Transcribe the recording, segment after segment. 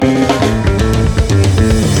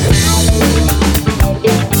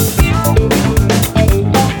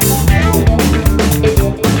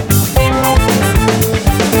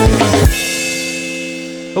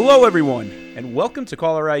everyone, and welcome to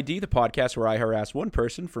Caller ID, the podcast where I harass one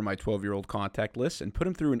person for my 12-year-old contact list and put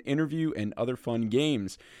him through an interview and other fun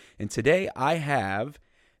games. And today I have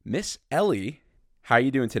Miss Ellie. How are you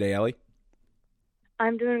doing today, Ellie?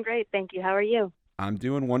 I'm doing great, thank you. How are you? I'm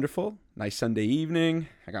doing wonderful. Nice Sunday evening.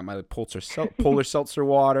 I got my polar seltzer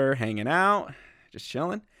water, hanging out, just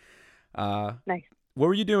chilling. Nice. What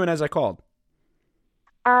were you doing as I called?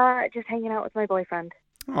 Just hanging out with my boyfriend.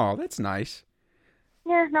 Oh, that's nice.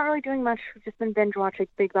 Yeah, not really doing much. We've just been binge watching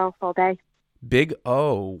Big Mouth all day. Big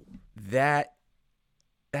O, that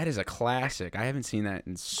is a classic. I haven't seen that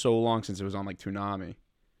in so long since it was on like Toonami.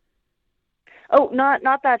 Oh, not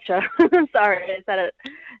that show. I'm sorry, I said it. I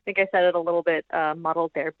think I said it a little bit muddled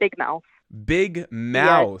there. Big Mouth. Big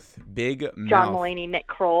Mouth. Yes. Big Mouth. John Mulaney, Nick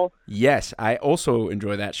Kroll. Yes, I also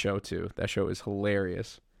enjoy that show too. That show is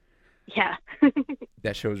hilarious. Yeah.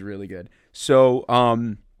 That show is really good. So,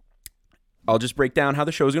 I'll just break down how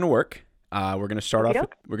the show is going to work. We're going to start off.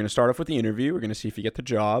 We're going to start off with the interview. We're going to see if you get the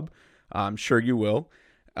job. I'm sure you will.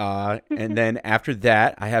 And then after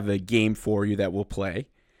that, I have a game for you that we'll play.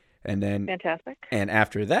 And then Fantastic. And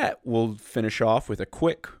after that, we'll finish off with a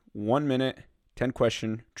quick 1-minute,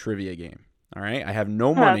 10-question trivia game. All right. I have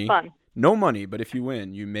no money. Fun. No money, but if you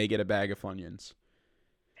win, you may get a bag of Funyuns.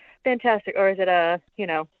 Fantastic. Or is it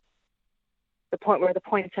the point where the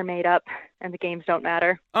points are made up and the games don't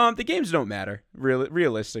matter? The games don't matter,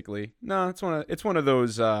 realistically. No, it's one of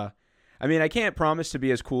those. I mean, I can't promise to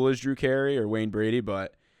be as cool as Drew Carey or Wayne Brady,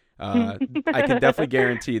 but I can definitely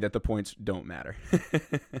guarantee that the points don't matter.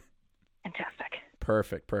 Fantastic.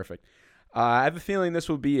 Perfect. I have a feeling this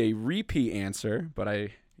will be a repeat answer, but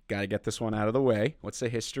I gotta get this one out of the way. What's the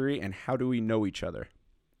history, and how do we know each other?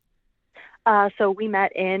 So we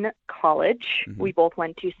met in college. Mm-hmm. We both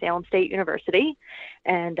went to Salem State University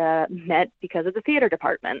and met because of the theater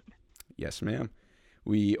department. Yes, ma'am.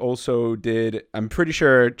 We also did, I'm pretty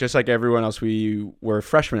sure, just like everyone else, we were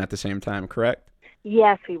freshmen at the same time, correct?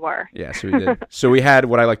 Yes, we were. Yes, we did. So we had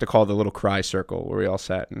what I like to call the little cry circle where we all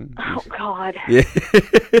sat. Oh, God. Yeah.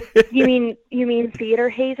 You mean theater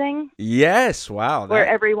hazing? Yes, wow. Where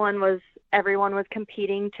everyone was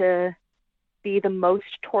competing to be the most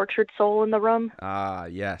tortured soul in the room.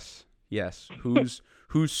 Yes. Whose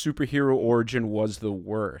superhero origin was the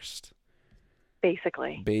worst?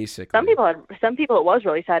 Basically. Some people it was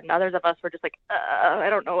really sad, and others of us were just like, I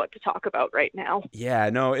don't know what to talk about right now. Yeah,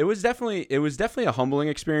 no, it was definitely a humbling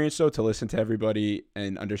experience though, to listen to everybody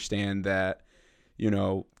and understand that,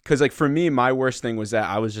 because like for me, my worst thing was that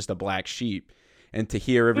I was just a black sheep, and to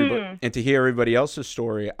hear everybody else's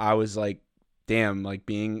story, I was like, damn, like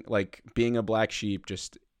being a black sheep,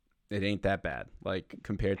 just it ain't that bad, like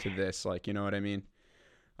compared to this, like, you know what I mean?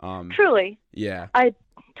 Truly. Yeah. I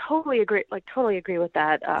totally agree with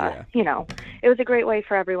that. Yeah. It was a great way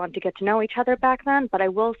for everyone to get to know each other back then, but I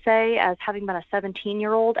will say, as having been a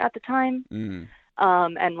 17-year-old at the time,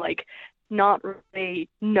 and like not really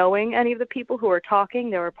knowing any of the people who were talking,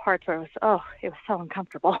 there were parts where it was so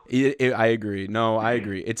uncomfortable. I agree. No, I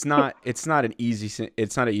agree. It's not an easy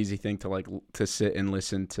thing to like to sit and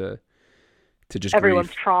listen to just everyone's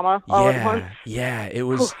grief. trauma all at once. Yeah, it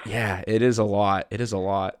was. Yeah, it is a lot. It's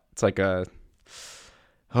like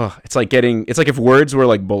it's like if words were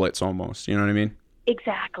like bullets almost. You know what I mean?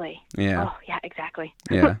 Exactly. Yeah. Oh, yeah, exactly.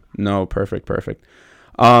 Yeah. No, perfect.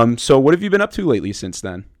 So what have you been up to lately since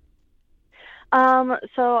then?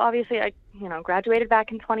 So obviously I, graduated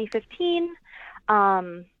back in 2015.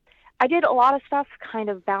 I did a lot of stuff kind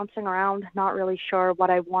of bouncing around, not really sure what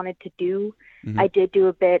I wanted to do. Mm-hmm. I did do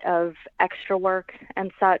a bit of extra work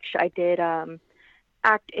and such. I did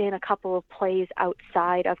act in a couple of plays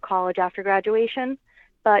outside of college after graduation.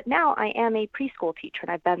 But now I am a preschool teacher,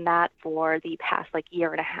 and I've been that for the past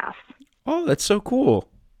year and a half. Oh, that's so cool.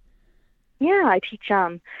 Yeah, I teach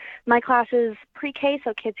my classes pre-K,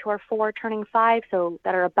 so kids who are 4 turning 5, so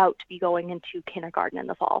that are about to be going into kindergarten in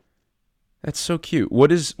the fall. That's so cute.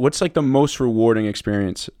 What's like the most rewarding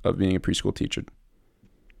experience of being a preschool teacher?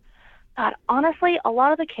 God, honestly, a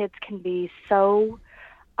lot of the kids can be so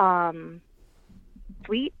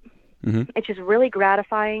sweet. Mm-hmm. It's just really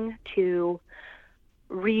gratifying to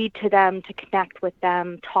read to them, to connect with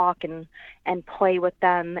them, talk and play with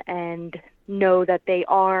them, and know that they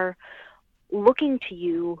are looking to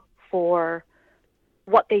you for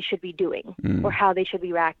what they should be doing or how they should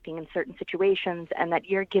be reacting in certain situations, and that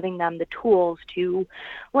you're giving them the tools to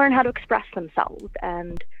learn how to express themselves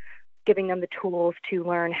and giving them the tools to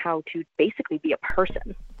learn how to basically be a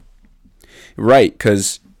person. Right,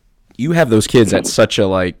 because you have those kids at such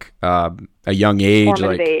a a young age.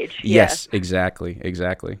 Formative age. Yes, exactly.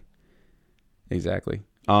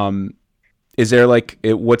 Is there like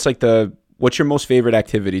what's your most favorite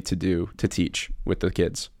activity to teach with the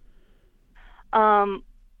kids?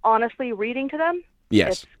 Honestly, reading to them,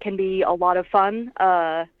 Yes. it can be a lot of fun.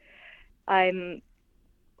 I'm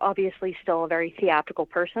obviously still a very theatrical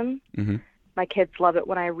person. Mm-hmm. My kids love it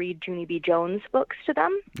when I read Junie B. Jones books to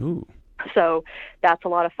them. Ooh. So that's a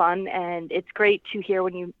lot of fun, and it's great to hear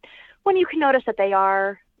when you can notice that they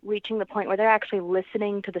are reaching the point where they're actually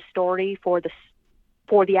listening to the story for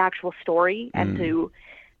the actual story and to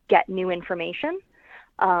get new information,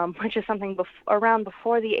 which is something around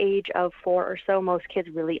before the age of 4 or so. Most kids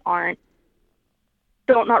really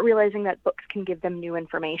not realizing that books can give them new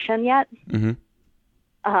information yet. Mm-hmm.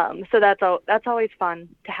 So that's always fun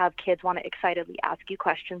to have kids want to excitedly ask you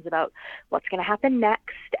questions about what's going to happen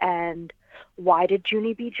next and why did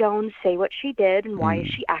Junie B. Jones say what she did and why is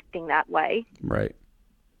she acting that way. Right.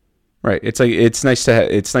 It's like it's nice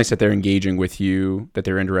that they're engaging with you, that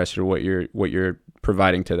they're interested in what you're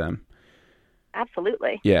providing to them.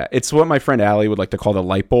 Absolutely. Yeah, it's what my friend Allie would like to call the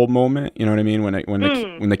light bulb moment. You know what I mean?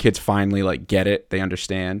 When the kids finally like get it, they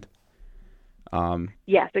understand.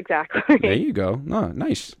 Yes, exactly. There you go. No,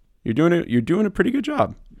 nice. You're doing a pretty good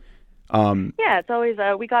job. Yeah, it's always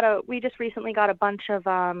we just recently got a bunch of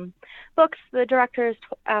books. The directors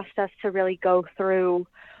asked us to really go through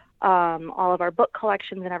all of our book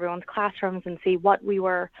collections in everyone's classrooms and see what we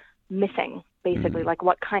were missing, basically, like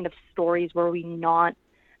what kind of stories were we not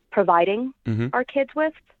providing our kids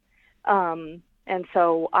with. And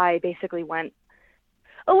so I basically went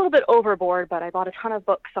a little bit overboard, but I bought a ton of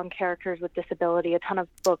books on characters with disability, a ton of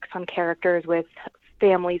books on characters with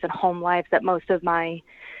families and home lives that most of my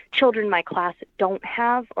children in my class don't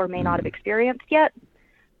have or may not have experienced yet.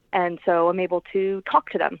 And so I'm able to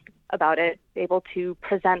talk to them about it, able to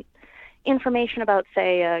present information about,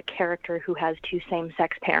 say, a character who has 2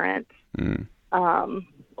 same-sex parents,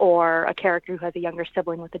 or a character who has a younger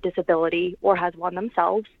sibling with a disability or has one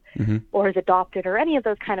themselves, or is adopted, or any of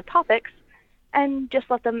those kind of topics, and just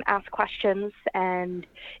let them ask questions. And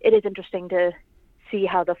it is interesting to see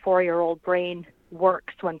how the 4-year-old brain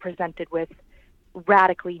works when presented with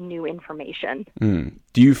radically new information.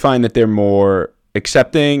 Do you find that they're more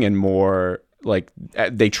accepting and more like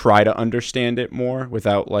they try to understand it more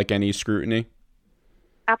without like any scrutiny?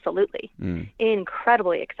 Absolutely.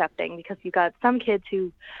 Incredibly accepting, because you got some kids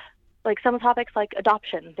who, like some topics like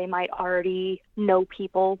adoption, they might already know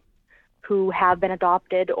people who have been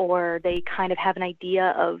adopted, or they kind of have an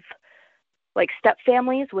idea of like step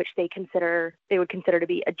families, which they would consider to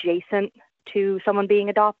be adjacent to someone being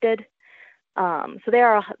adopted. So they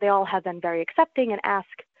all have been very accepting and ask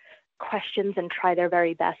questions and try their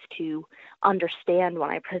very best to understand when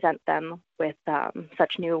I present them with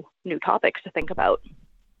such new topics to think about.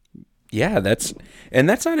 Yeah, that's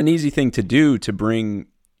not an easy thing to do, to bring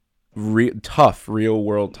tough real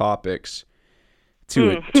world topics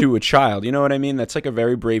to a child. You know what I mean? That's like a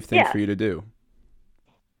very brave thing for you to do.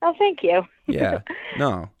 Oh, thank you. Yeah.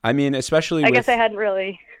 No, I mean, especially I guess I hadn't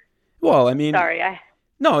really. Well, I mean, sorry.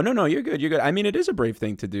 No, you're good. You're good. I mean, it is a brave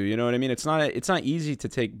thing to do. You know what I mean? It's not easy to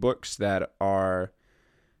take books that are,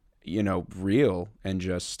 real and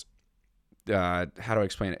just, how do I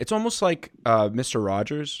explain it? It's almost like Mr.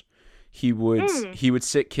 Rogers. He would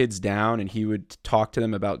sit kids down and he would talk to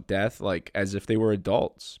them about death like as if they were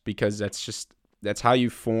adults, because that's how you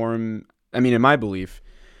form. I mean, in my belief,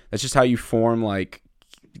 that's just how you form like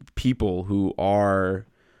people who are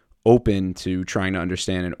open to trying to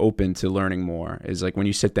understand and open to learning more, is like when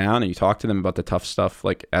you sit down and you talk to them about the tough stuff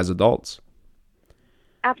like as adults.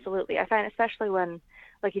 Absolutely. I find, especially when,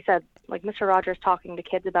 like you said, like Mr. Rogers talking to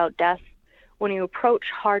kids about death, when you approach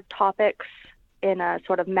hard topics in a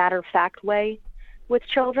sort of matter-of-fact way with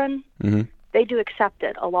children, they do accept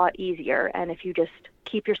it a lot easier. And if you just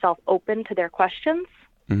keep yourself open to their questions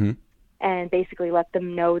and basically let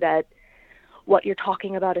them know that what you're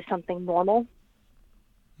talking about is something normal,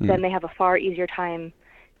 then they have a far easier time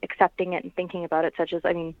accepting it and thinking about it, such as,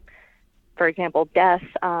 I mean, for example, death.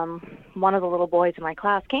 One of the little boys in my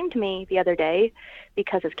class came to me the other day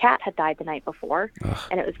because his cat had died the night before.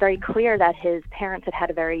 And it was very clear that his parents had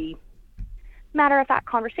a very matter-of-fact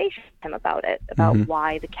conversation with him about it, about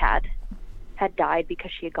why the cat had died, because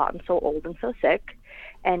she had gotten so old and so sick.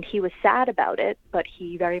 And he was sad about it, but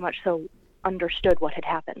he very much so understood what had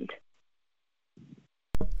happened.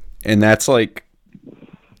 And that's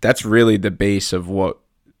really the base of what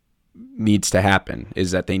needs to happen,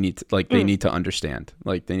 is that they need to, they need to understand.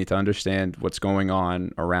 Like, they need to understand what's going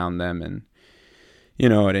on around them. And you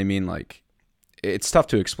know what I mean? Like, it's tough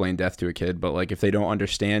to explain death to a kid, but like if they don't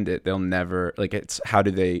understand it, they'll never, like, it's how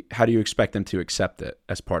do you expect them to accept it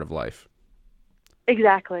as part of life?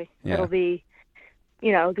 Exactly. Yeah. It'll be,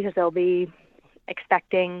 because they'll be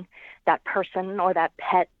expecting that person or that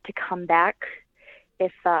pet to come back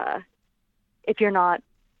if you're not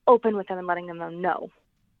open with them and letting them know no,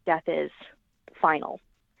 death is final.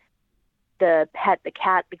 The pet, the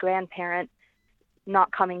cat, the grandparent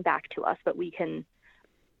not coming back to us, but we can,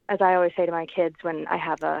 as I always say to my kids when I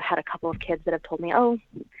have had a couple of kids that have told me, oh,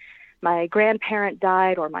 my grandparent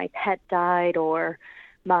died or my pet died or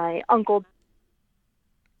my uncle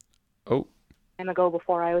Oh, time ago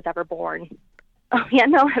before I was ever born. Oh yeah,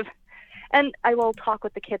 no, and I will talk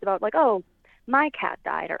with the kids about like, oh, my cat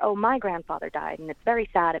died or oh, my grandfather died, and it's very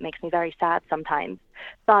sad. It makes me very sad sometimes,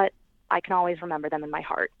 but I can always remember them in my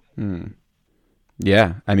heart.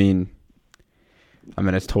 yeah. I mean, I'm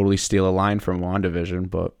gonna totally steal a line from WandaVision,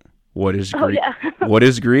 but what is grief? Oh yeah. What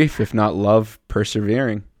is grief if not love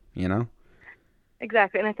persevering? You know.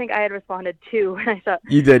 Exactly, and I think I had responded too when I saw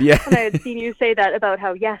You did, yeah. when I had seen you say that about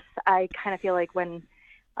how yes, I kind of feel like when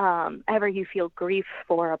ever you feel grief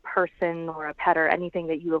for a person or a pet or anything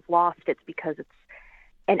that you have lost, it's because it's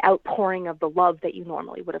an outpouring of the love that you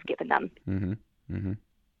normally would have given them. Mm-hmm. Mm-hmm.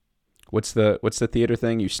 What's the theater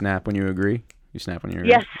thing? You snap when you agree. You snap when you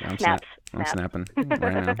agree. Yes, I'm snaps. I'm snapping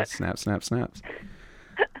right now. Snap, snap, snaps.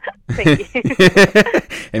 Thank you.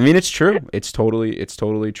 I mean, it's true. It's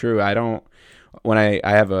totally true. I don't. When I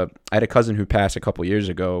had a cousin who passed a couple years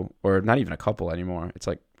ago, or not even a couple anymore. It's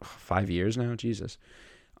like 5 years now. Jesus.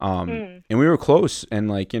 And we were close, and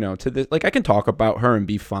like, to the, like, I can talk about her and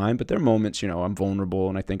be fine, but there are moments, I'm vulnerable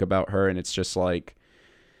and I think about her, and it's just like,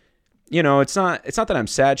 it's not that I'm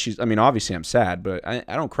sad. I mean, obviously I'm sad, but I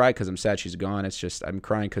don't cry because I'm sad she's gone. It's just, I'm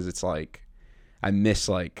crying because it's like, I miss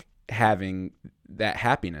like having that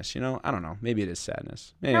happiness, I don't know. Maybe it is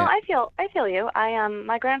sadness. Maybe. No, I feel you.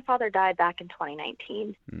 My grandfather died back in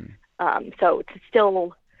 2019. So it's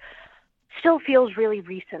still feels really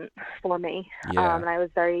recent for me. Yeah. And I was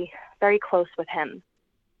very, very close with him.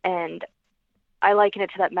 And I liken it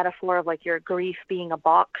to that metaphor of like your grief being a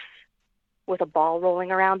box with a ball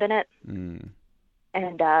rolling around in it. And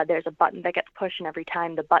there's a button that gets pushed, and every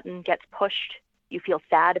time the button gets pushed, you feel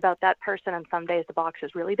sad about that person. And some days the box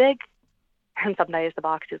is really big, and some days the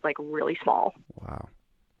box is like really small. Wow.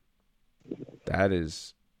 That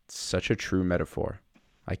is such a true metaphor.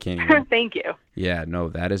 I can't even. Thank you. Yeah, no,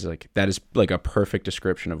 that is like a perfect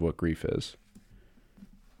description of what grief is.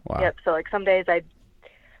 Wow. Yep. So like some days I,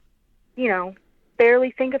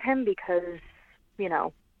 barely think of him because,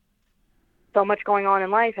 so much going on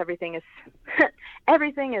in life. Everything is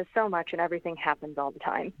so much, and everything happens all the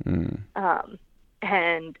time.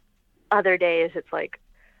 And other days it's like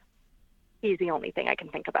he's the only thing I can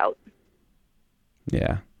think about.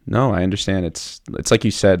 Yeah. No, I understand. It's like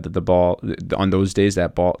you said, that the ball on those days,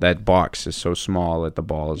 that box is so small that the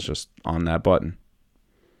ball is just on that button.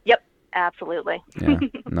 Yep, absolutely. Yeah.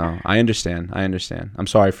 No, I understand. I'm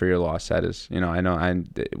sorry for your loss. That is, I know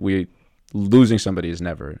losing somebody is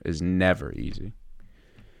never easy.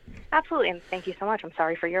 Absolutely, and thank you so much. I'm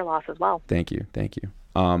sorry for your loss as well. Thank you.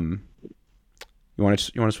 You want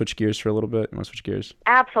to switch gears for a little bit? You want to switch gears?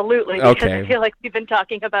 Absolutely, because okay. I feel like we've been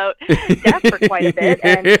talking about death for quite a bit,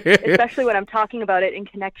 and especially when I'm talking about it in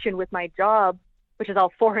connection with my job, which is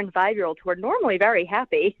all 4 and 5-year-olds who are normally very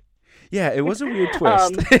happy. Yeah, it was a weird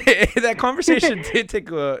twist. That conversation did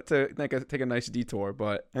take a nice detour,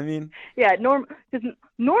 but I mean, yeah,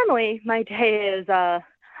 normally my day is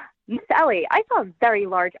Miss Ellie, I saw a very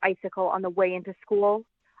large icicle on the way into school.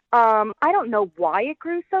 I don't know why it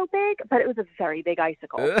grew so big, but it was a very big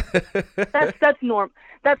icicle. That's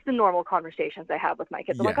the normal conversations I have with my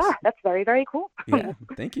kids. I'm Yes. like, that's very, very cool. Yeah,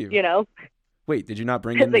 thank you. Wait, did you not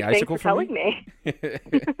bring in the icicle for for me?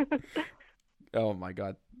 Oh my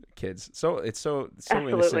God, kids! It's so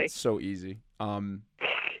Absolutely. innocent, so easy.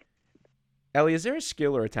 Ellie, is there a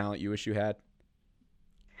skill or a talent you wish you had?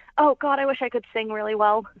 Oh God, I wish I could sing really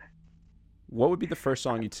well. What would be the first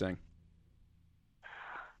song you'd sing?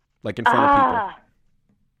 Like in front of people?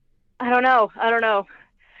 I don't know.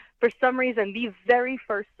 For some reason, the very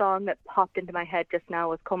first song that popped into my head just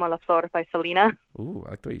now was Como la Flor by Selena. Ooh,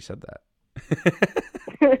 I like the way you said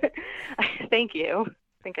that. Thank you.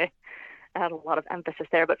 I think I had a lot of emphasis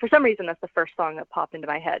there, but for some reason, that's the first song that popped into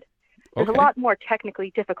my head. There's a lot more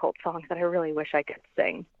technically difficult songs that I really wish I could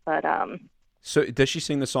sing, but So does she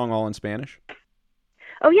sing the song all in Spanish?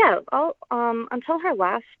 Oh yeah, until her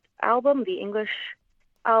last album, the English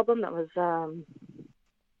album that was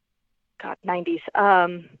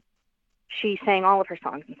 90s. She sang all of her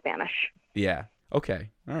songs in Spanish. Yeah.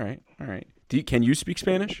 Okay. All right. Can you speak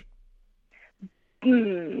Spanish?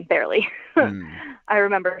 Barely. Mm. I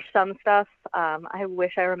remember some stuff. I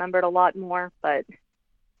wish I remembered a lot more, but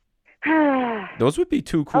Those would be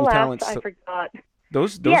two cool alas, talents. I forgot.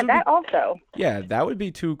 Those Yeah, would be that also. yeah, that would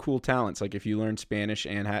be two cool talents. Like if you learned Spanish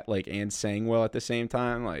and and sang well at the same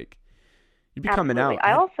time, like you'd be coming Absolutely.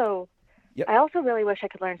 out. Yep. I also really wish I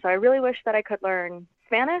could learn. So I really wish that I could learn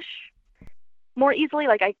Spanish more easily.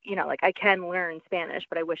 Like I can learn Spanish,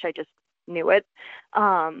 but I wish I just knew it.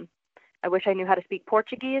 I wish I knew how to speak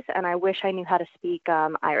Portuguese, and I wish I knew how to speak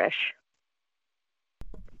Irish.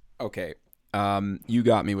 Okay. You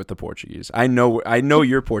got me with the Portuguese. I know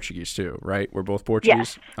you're Portuguese too, right? We're both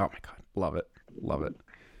Portuguese. Yes. Oh my God, love it, love it,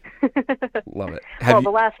 love it. Well, the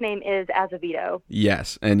last name is Azevedo.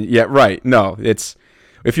 Yes, and yeah, right. No, it's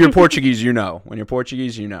if you're Portuguese, you know. When you're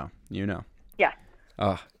Portuguese, you know. Yeah.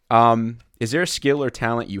 Is there a skill or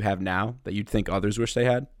talent you have now that you'd think others wish they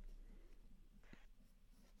had?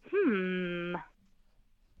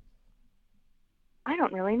 I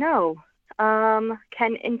don't really know.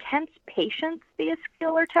 Can intense patience be a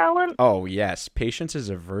skill or talent? Oh yes, patience is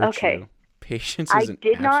a virtue. Okay. Patience is an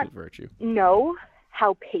absolute virtue. Know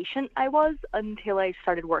how patient I was until I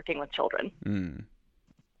started working with children.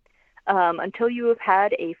 Until you have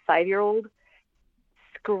had a 5-year-old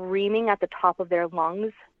screaming at the top of their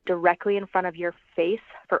lungs directly in front of your face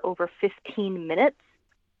for over 15 minutes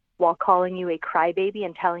while calling you a crybaby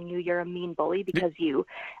and telling you you're a mean bully because you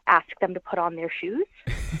asked them to put on their shoes.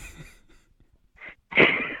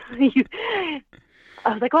 I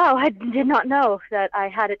was like, wow, I did not know that I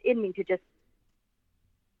had it in me to just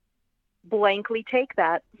blankly take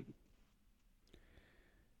that.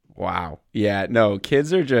 Wow. Yeah, no,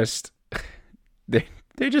 kids are just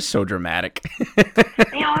they're just so dramatic.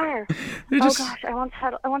 They are. Oh gosh, I once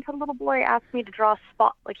had a little boy ask me to draw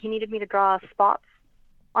he needed me to draw spots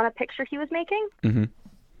on a picture he was making. Mm-hmm.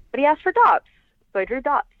 But he asked for dots. So I drew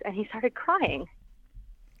dots and he started crying.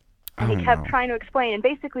 And he kept trying to explain. And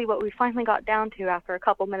basically what we finally got down to after a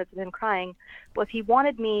couple minutes of him crying was he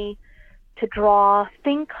wanted me to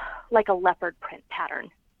think like a leopard print pattern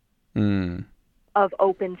of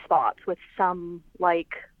open spots with some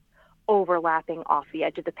like overlapping off the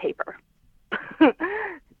edge of the paper.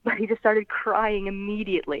 But he just started crying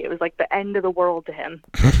immediately. It was like the end of the world to him.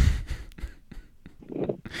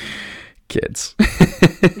 Kids.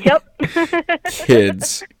 Yep.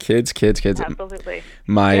 Kids. Absolutely.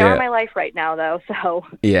 They are my life right now, though. So.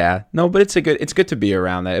 Yeah. No, but it's good to be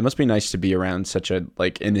around that. It must be nice to be around such a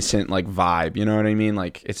like innocent like vibe. You know what I mean?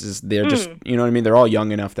 Like it's just they're just you know what I mean. They're all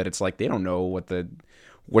young enough that it's like they don't know what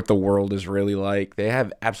the world is really like. They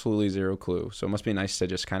have absolutely zero clue. So it must be nice to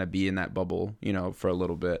just kind of be in that bubble, for a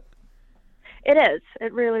little bit. It is.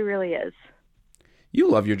 It really, really is. You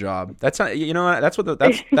love your job. That's not, that's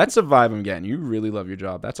that's the vibe I'm getting. You really love your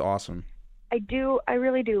job. That's awesome. I do. I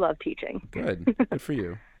really do love teaching. Good. Good for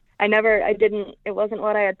you. It wasn't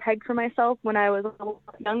what I had pegged for myself when I was a little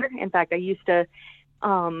younger. In fact, I used to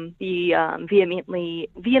be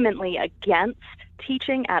vehemently against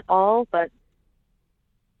teaching at all, but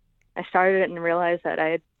I started it and realized that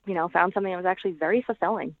I had, found something that was actually very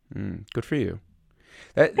fulfilling. Good for you.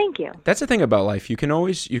 Thank you. That's the thing about life. You can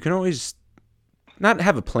always not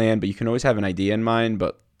have a plan, but you can always have an idea in mind.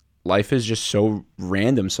 But life is just so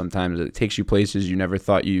random sometimes. It takes you places you never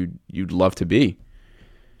thought you'd love to be.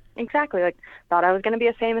 Exactly. Like, thought I was going to be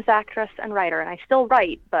a famous actress and writer, and I still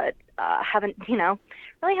write, but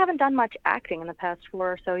really haven't done much acting in the past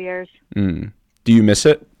 4 or so years. Do you miss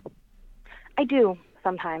it? I do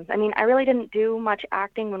sometimes. I mean, I really didn't do much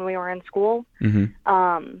acting when we were in school,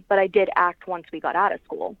 but I did act once we got out of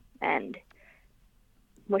school, and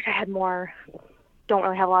wish I had more. Don't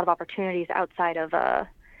really have a lot of opportunities outside of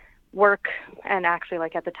work, and actually,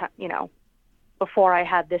 like at the time, before I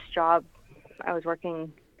had this job, I was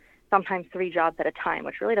working sometimes 3 jobs at a time,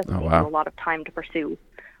 which really doesn't leave you a lot of time to pursue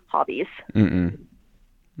hobbies.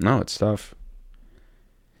 No, it's tough.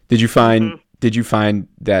 Did you find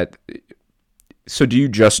that? So do you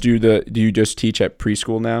just teach at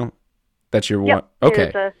preschool now? That's your one?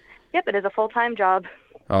 Okay. It is a full-time job.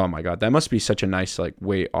 Oh my God, that must be such a nice like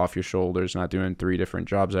weight off your shoulders, not doing 3 different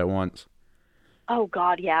jobs at once. Oh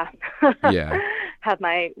God, yeah. Yeah. Have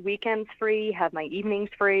my weekends free, have my evenings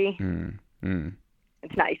free.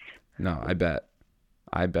 It's nice. No, I bet.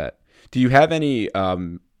 Do you have any?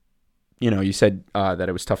 You said that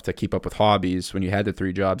it was tough to keep up with hobbies when you had the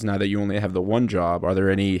 3 jobs. Now that you only have the 1 job, are there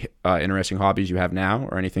any interesting hobbies you have now,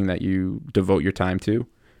 or anything that you devote your time to?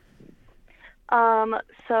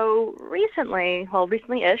 So recently-ish,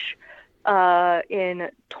 in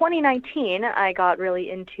 2019, I got really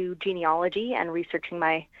into genealogy and researching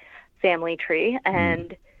my family tree,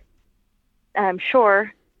 and And I'm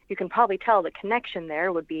sure you can probably tell the connection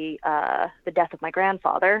there would be the death of my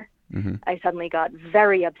grandfather. Mm-hmm. I suddenly got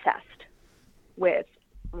very obsessed with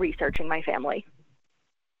researching my family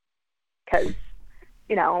because,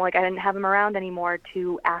 like I didn't have him around anymore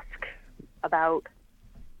to ask about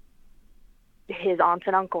his aunts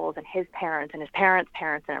and uncles and his parents and his parents'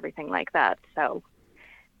 parents and everything like that. So,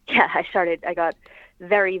 yeah, I got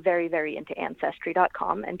very, very, very into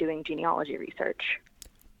Ancestry.com and doing genealogy research.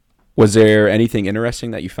 Was there anything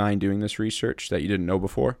interesting that you find doing this research that you didn't know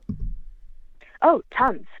before? Oh,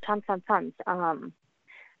 tons.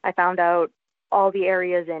 I found out all the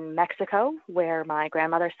areas in Mexico where my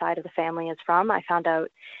grandmother's side of the family is from. I found out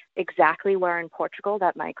exactly where in Portugal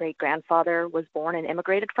that my great-grandfather was born and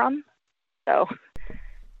immigrated from. So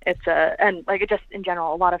it's and like just in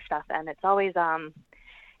general, a lot of stuff. And it's always,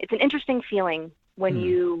 it's an interesting feeling when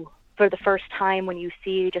you, for the first time, when you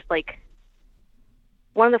see just like,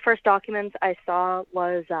 one of the first documents I saw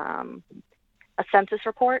was a census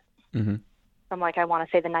report from like, I want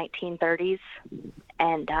to say the 1930s.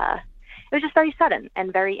 And it was just very sudden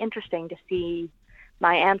and very interesting to see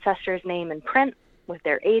my ancestors' name in print with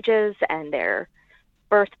their ages and their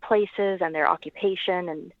birthplaces and their occupation.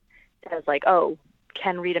 And I was like, oh,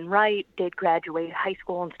 can read and write, did graduate high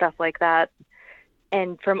school and stuff like that.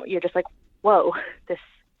 And you're just like, whoa,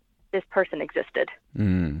 this person existed.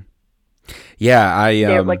 Yeah,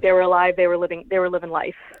 they were alive. They were living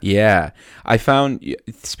life. Yeah, I found.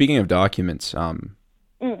 Speaking of documents,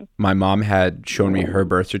 my mom had shown me her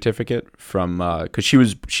birth certificate from because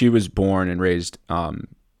she was born and raised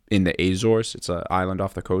in the Azores. It's an island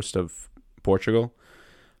off the coast of Portugal.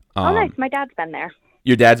 Oh, nice. My dad's been there.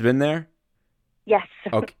 Your dad's been there? Yes.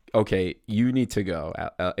 Okay. You need to go.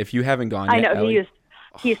 If you haven't gone yet. I know, Ellie,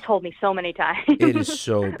 he's told me so many times. It is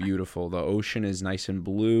so beautiful. The ocean is nice and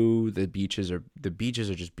blue. The beaches are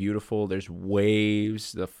just beautiful. There's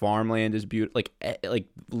waves. The farmland is beautiful. Like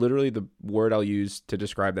literally the word I'll use to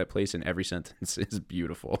describe that place in every sentence is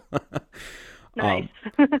beautiful. Nice.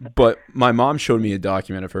 But my mom showed me a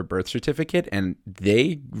document of her birth certificate, and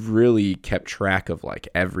they really kept track of like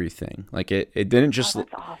everything. Like it didn't just. Oh,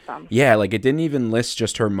 that's awesome. Yeah, like it didn't even list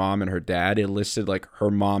just her mom and her dad. It listed like her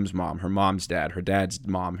mom's mom, her mom's dad, her dad's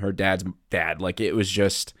mom, her dad's dad. Like it was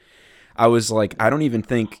just. I was like, I don't even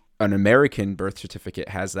think an American birth certificate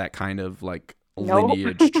has that kind of like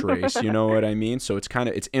lineage trace. You know what I mean? So it's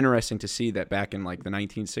interesting to see that back in like the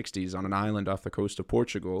 1960s on an island off the coast of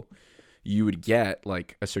Portugal, you would get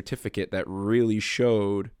like a certificate that really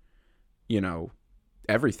showed,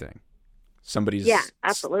 everything.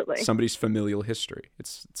 Absolutely. Somebody's familial history.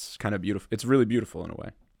 It's kind of beautiful. It's really beautiful in a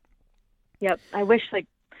way. Yep. I wish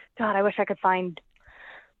I could find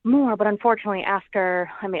more, but unfortunately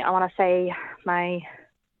I want to say my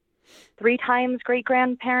 3 times great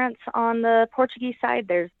grandparents on the Portuguese side,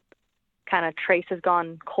 there's kind of trace has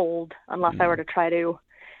gone cold unless I were to try to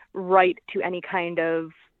write to any kind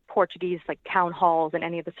of Portuguese like town halls in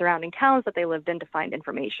any of the surrounding towns that they lived in to find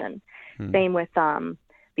information. Same with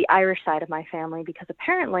the Irish side of my family, because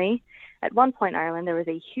apparently at one point in Ireland there was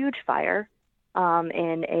a huge fire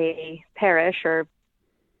in a parish or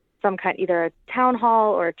some kind, either a town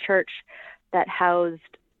hall or a church that housed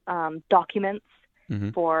documents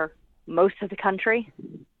for most of the country.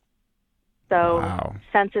 So wow.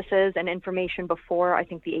 Censuses and information before I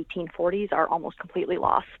think the 1840s are almost completely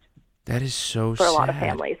lost. That is so for sad. a lot of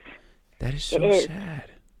families. That is so sad.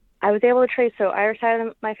 I was able to trace, so Irish side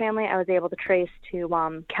of my family, I was able to trace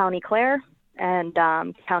to County Clare and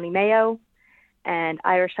County Mayo, and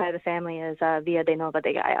Irish side of the family is Via de Nova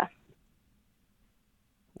de Gaia.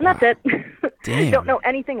 And that's it. Damn. Don't know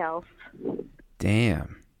anything else.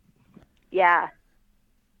 Damn. Yeah.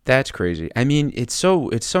 That's crazy. I mean, it's so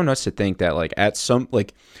nuts to think that like at some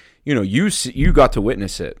like, you got to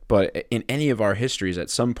witness it, but in any of our histories,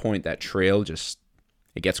 at some point that trail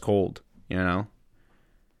it gets cold,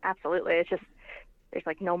 Absolutely. It's just there's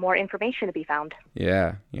like no more information to be found.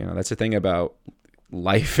 Yeah, that's the thing about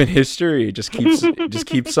life and history. It just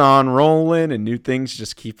keeps on rolling, and new things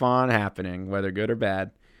just keep on happening, whether good or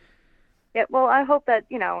bad. Yeah, well, I hope that,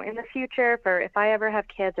 in the future, for if I ever have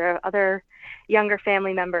kids or other younger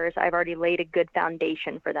family members, I've already laid a good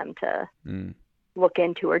foundation for them to look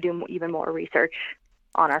into or do even more research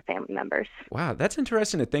on our family members. Wow, that's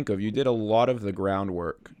interesting to think of. You did a lot of the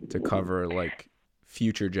groundwork to cover like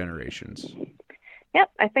future generations.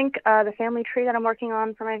 Yep, I think the family tree that I'm working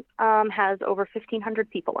on for my has over 1,500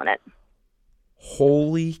 people in it.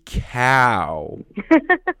 Holy cow!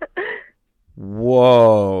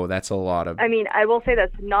 Whoa, that's a lot of. I mean, I will say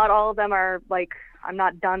that not all of them are like, I'm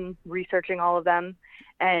not done researching all of them,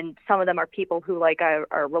 and some of them are people who like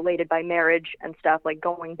are related by marriage and stuff, like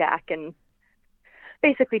going back and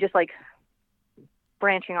basically just like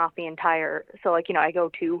branching off the entire. So like, I go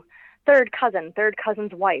to third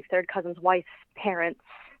cousin's wife, third cousin's wife's parents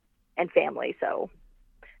and family. So,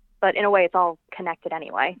 but in a way, it's all connected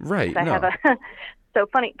anyway. Right. I have a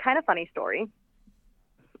kind of funny story.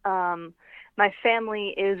 My family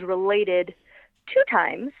is related 2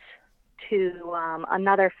 times to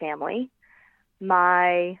another family.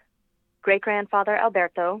 My great-grandfather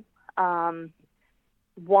Alberto,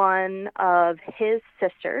 one of his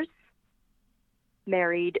sisters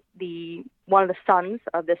married one of the sons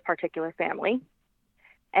of this particular family.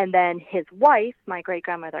 And then his wife, my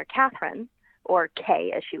great-grandmother Catherine, or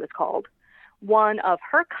Kay as she was called, one of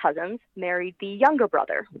her cousins married the younger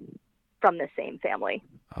brother from the same family.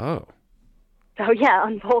 Oh. So yeah,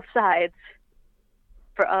 on both sides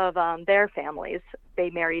of their families,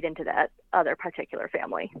 they married into that other particular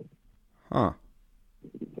family. Huh.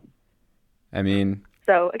 I mean...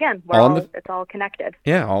 So again, it's all connected.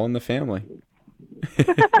 Yeah, all in the family.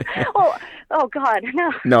 oh God,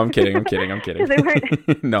 no. No, I'm kidding. They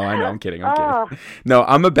weren't... No, I know, I'm kidding. No,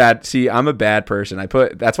 I'm a bad person.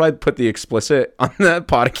 That's why I put the explicit on the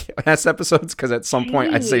podcast episodes, because at some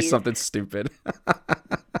point I say something stupid.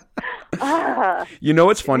 You know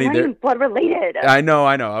what's funny? They're blood related. I know.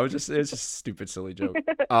 It's just a stupid, silly joke.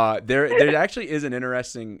 There actually is an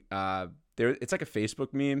interesting. It's like a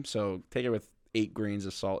Facebook meme, so take it with 8 grains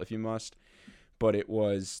of salt if you must. But it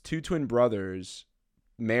was 2 twin brothers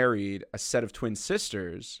married a set of twin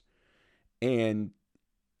sisters, and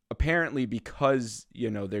apparently because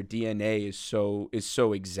their DNA is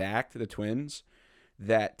so exact, the twins,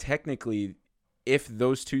 that technically if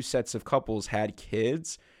those 2 sets of couples had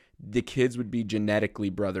kids, the kids would be genetically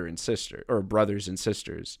brother and sister, or brothers and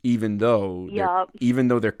sisters, even though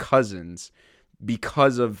they're cousins,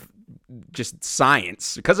 because of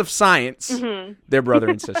science, mm-hmm. they're brother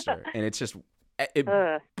and sister. And it's just, it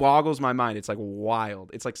boggles my mind. It's like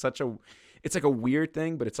wild. It's like it's like a weird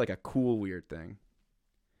thing, but it's like a cool weird thing.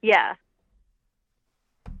 Yeah.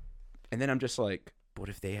 And then I'm just like, what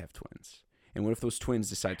if they have twins? And what if those twins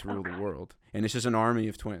decide to rule the world? And it's just an army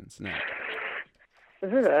of twins.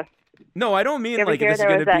 No, I don't mean like this is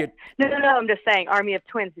going to be No, I'm just saying army of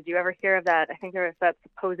twins. Did you ever hear of that? I think there was that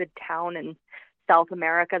supposed town in South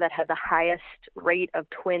America that had the highest rate of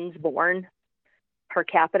twins born per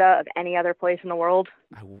capita of any other place in the world.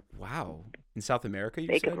 Wow. In South America,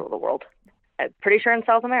 they could rule the world. I'm pretty sure in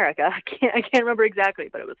South America. I can't remember exactly,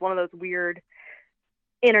 but it was one of those weird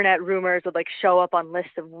internet rumors would like show up on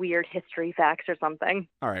lists of weird history facts or something.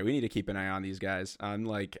 All right, we need to keep an eye on these guys. I'm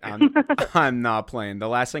not playing. The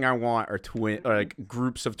last thing I want are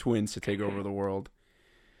groups of twins to take over the world.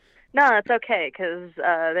 No, that's okay, because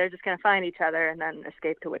they're just gonna find each other and then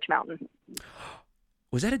escape to Witch Mountain.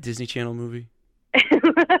 Was that a Disney Channel movie?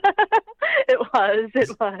 It was.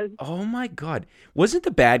 Oh my God! Wasn't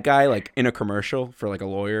the bad guy like in a commercial for like a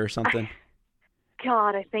lawyer or something?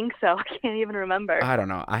 God, I think so. I can't even remember. I don't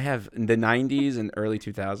know. I have the 90s and early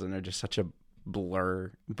 2000s are just such a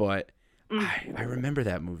blur, but I remember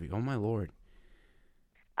that movie. Oh my Lord.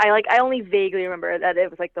 I only vaguely remember that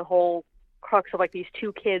it was like the whole crux of like these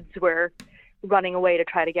 2 kids were running away to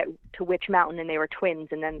try to get to Witch Mountain, and they were twins,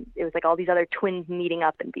 and then it was like all these other twins meeting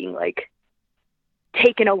up and being like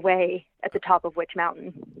taken away at the top of Witch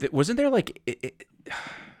Mountain. Wasn't there like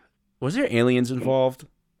was there aliens involved?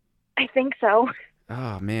 I think so.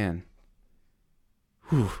 Oh man.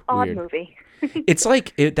 Whew, odd weird. Movie. It's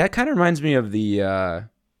like that kind of reminds me of the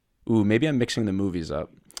maybe I'm mixing the movies up.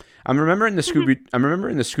 I'm remembering the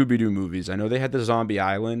Scooby-Doo movies. I know they had the Zombie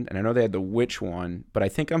Island, and I know they had the Witch one, but I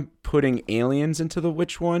think I'm putting aliens into the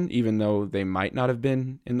Witch one, even though they might not have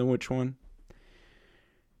been in the Witch one.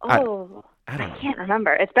 Oh, I can't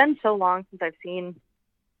remember. It's been so long since I've seen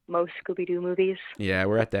most Scooby-Doo movies. Yeah,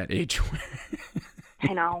 we're at that age where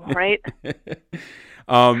I know, right?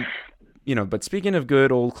 But speaking of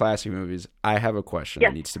good old classic movies, I have a question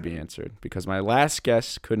that needs to be answered because my last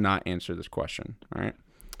guest could not answer this question. All right.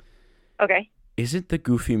 Okay. Isn't the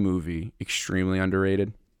Goofy movie extremely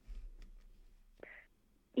underrated?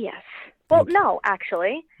 Yes. Well, no,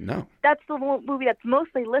 actually. No. That's the movie that's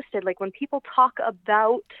mostly listed. Like when people talk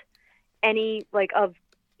about any like of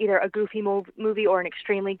either a Goofy movie or an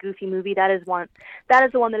extremely Goofy movie, that is the one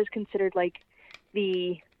that is considered like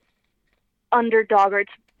the underdog, or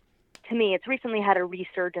to me, it's recently had a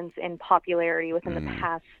resurgence in popularity within the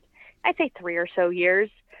past, I'd say 3 or so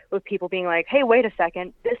years, with people being like, hey, wait a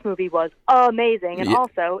second, this movie was amazing. And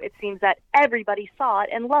also, it seems that everybody saw it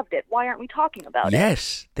and loved it. Why aren't we talking about it?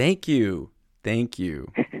 Yes. Thank you.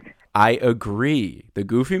 I agree. The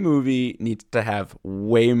Goofy movie needs to have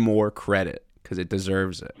way more credit because it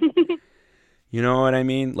deserves it. You know what I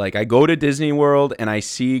mean? Like, I go to Disney World and I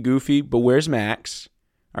see Goofy, but where's Max?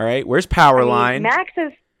 All right, where's Powerline?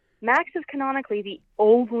 Max is canonically the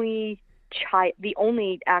only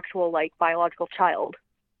actual like biological child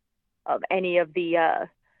of any of the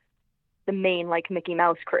main like Mickey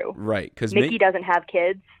Mouse crew. Right, because Mickey doesn't have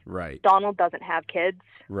kids. Right. Donald doesn't have kids.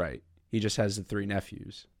 Right. He just has the 3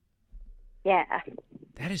 nephews. Yeah.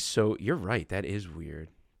 That is so. You're right. That is weird.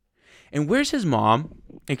 And where's his mom?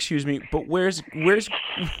 Excuse me, but where's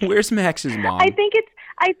Max's mom? I think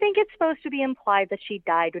it's supposed to be implied that she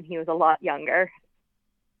died when he was a lot younger.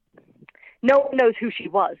 No one knows who she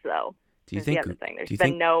was, though. Do you think? Do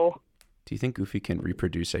you think Goofy can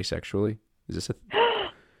reproduce asexually? Is this a?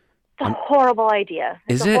 It's a horrible idea.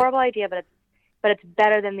 It's a horrible idea, but it's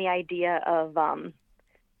better than the idea of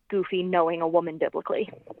Goofy knowing a woman biblically.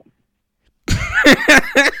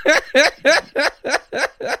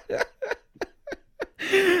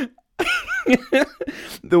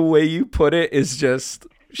 The way you put it is just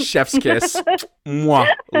chef's kiss. Mwah.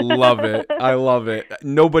 Love it. I love it.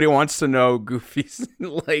 Nobody wants to know Goofy's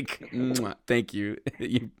like, mwah. Thank you.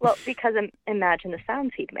 Well, because imagine the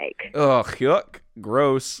sounds he'd make. Ugh, yuck.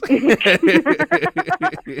 Gross. He'd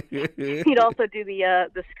also do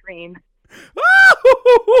the scream.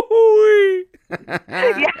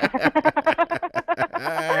 Yeah.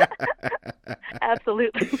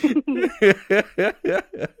 Absolutely.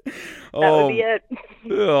 That would be it.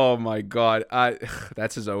 Oh my God.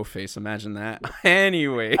 That's his O face. Imagine that.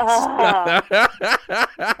 Anyways.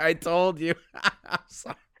 I told you. I'm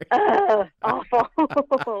sorry. Awful.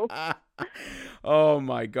 Oh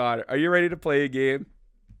my God. Are you ready to play a game?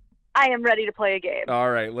 I am ready to play a game. All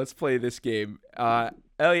right, let's play this game.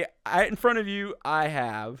 Elliot, in front of you, I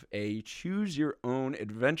have a Choose Your Own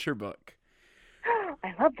Adventure book.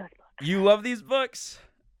 I love those books. You love these books?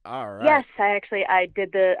 All right. Yes, I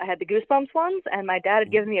had the Goosebumps ones, and my dad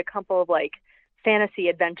had given me a couple of like fantasy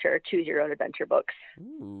adventure, Choose Your Own Adventure books.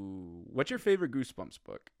 Ooh, what's your favorite Goosebumps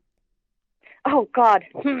book? Oh God.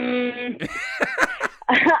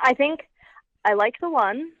 I think I like the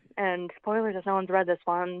one, and spoilers if no one's read this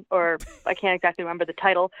one, or I can't exactly remember the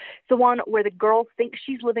title. It's the one where the girl thinks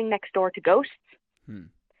she's living next door to ghosts,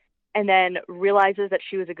 and then realizes that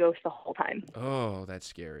she was a ghost the whole time. Oh, that's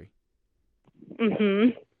scary.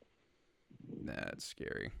 Mm-hmm. That's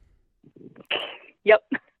scary. Yep.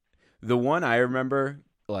 The one I remember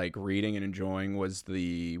like reading and enjoying was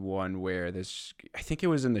the one where I think it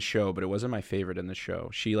was in the show, but it wasn't my favorite in the show.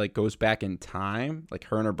 She like goes back in time, like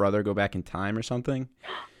her and her brother go back in time or something.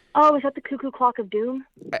 Oh, is that the Cuckoo Clock of Doom?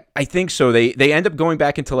 I think so. They end up going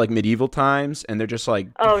back into like medieval times, and they're just like,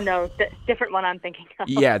 oh no, different one I'm thinking of.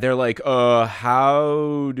 Yeah, they're like,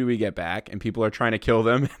 how do we get back? And people are trying to kill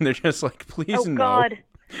them, and they're just like, please no. Oh God.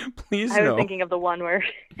 Please I was thinking of the one where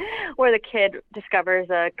the kid discovers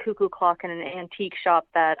a cuckoo clock in an antique shop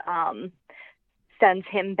that sends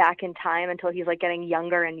him back in time until he's like getting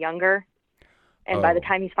younger and younger. And by the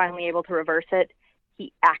time he's finally able to reverse it,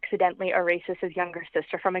 he accidentally erases his younger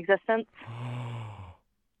sister from existence.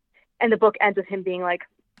 And the book ends with him being like,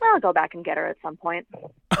 well, I'll go back and get her at some point.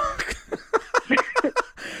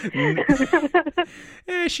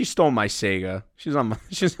 She stole my Sega. She's on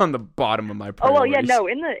the bottom of my priorities. Oh well, yeah, no.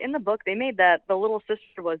 In the book, they made that the little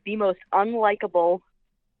sister was the most unlikable,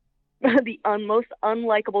 most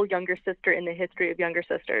unlikable younger sister in the history of younger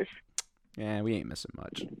sisters. Yeah, we ain't missing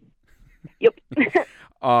much. Yep.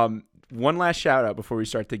 One last shout out before we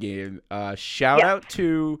start the game. Shout out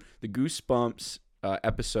to the Goosebumps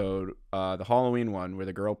episode, the Halloween one, where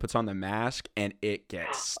the girl puts on the mask and it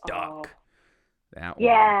gets stuck. That one.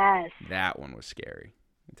 Yes. That one was scary,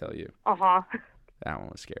 I tell you. Uh-huh. That one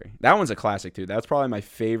was scary. That one's a classic, too. That's probably my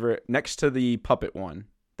favorite. Next to the puppet one.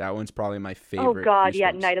 That one's probably my favorite. Oh, God,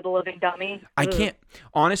 yeah, Night of the Living Dummy. I can't.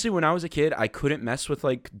 Honestly, when I was a kid, I couldn't mess with,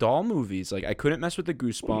 like, doll movies. Like, I couldn't mess with the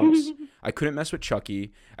Goosebumps. I couldn't mess with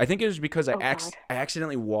Chucky. I think it was because I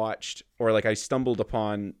accidentally watched, or, like, I stumbled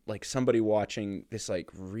upon, like, somebody watching this, like,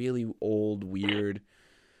 really old, weird,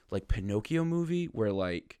 like, Pinocchio movie where,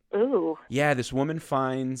 like, ooh. Yeah, this woman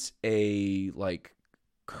finds a, like,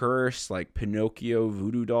 cursed, like, Pinocchio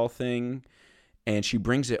voodoo doll thing, and she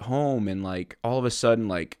brings it home, and, like, all of a sudden,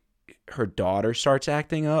 like, her daughter starts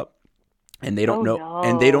acting up, and they don't know, no.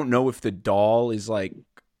 and they don't know if the doll is, like,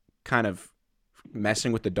 kind of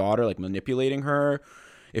messing with the daughter, like, manipulating her,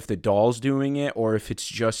 if the doll's doing it, or if it's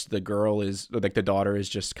just the girl is, like, the daughter is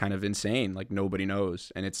just kind of insane, like, nobody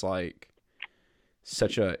knows, and it's, like,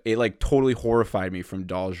 it like totally horrified me from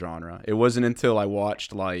doll genre. It wasn't until I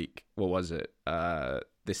watched like, what was it?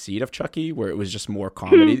 the seed of Chucky, where it was just more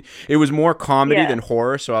comedy. It was more comedy than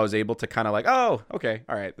horror, so I was able to kind of like, oh, okay,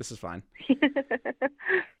 all right, this is fine.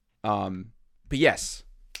 But yes,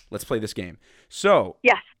 let's play this game. So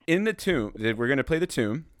in the tomb, we're going to play the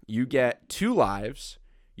tomb. You get 2 lives.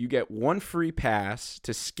 You get 1 free pass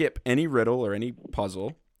to skip any riddle or any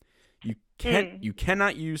puzzle. You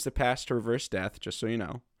cannot use the pass to reverse death, just so you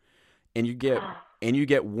know. And you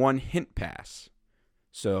get 1 hint pass.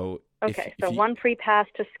 So okay, so 1 free pass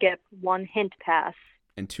to skip, 1 hint pass,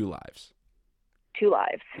 and 2 lives. 2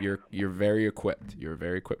 lives. You're very equipped. You're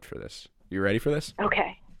very equipped for this. You ready for this?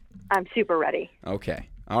 Okay, I'm super ready. Okay,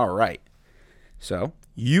 all right. So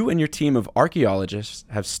you and your team of archaeologists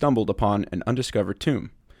have stumbled upon an undiscovered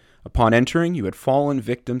tomb. Upon entering, you had fallen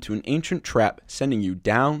victim to an ancient trap, sending you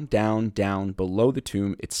down, down, down below the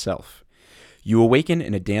tomb itself. You awaken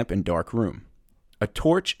in a damp and dark room. A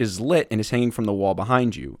torch is lit and is hanging from the wall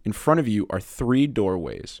behind you. In front of you are 3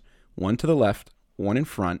 doorways, 1 to the left, 1 in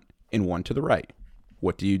front, and 1 to the right.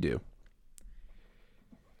 What do you do?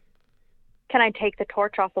 Can I take the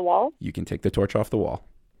torch off the wall? You can take the torch off the wall.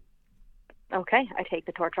 Okay, I take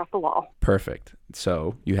the torch off the wall. Perfect.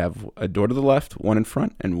 So you have a door to the left, 1 in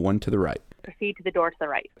front, and 1 to the right. Proceed to the door to the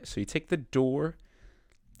right. So you take the door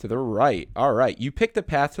to the right. All right. You pick the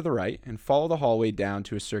path to the right and follow the hallway down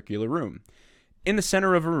to a circular room. In the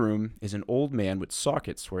center of a room is an old man with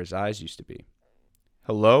sockets where his eyes used to be.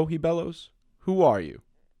 Hello, he bellows. Who are you?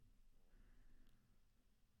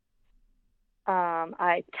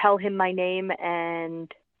 I tell him my name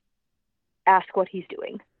and ask what he's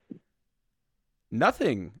doing.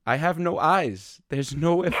 Nothing. I have no eyes. There's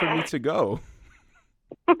nowhere for me to go.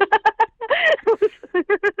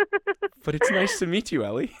 But it's nice to meet you,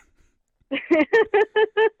 Ellie. Do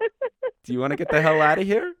you want to get the hell out of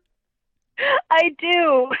here? I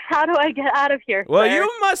do. How do I get out of here? Well, sir? you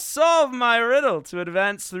must solve my riddle to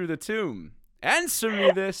advance through the tomb. Answer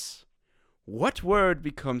me this. What word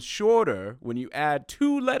becomes shorter when you add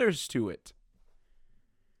 2 letters to it?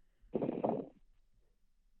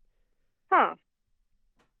 Huh.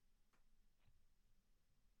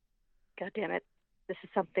 God damn it. This is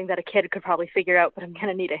something that a kid could probably figure out, but I'm going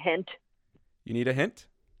to need a hint. You need a hint?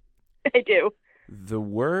 I do. The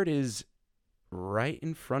word is right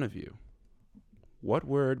in front of you. What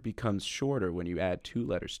word becomes shorter when you add 2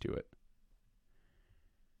 letters to it?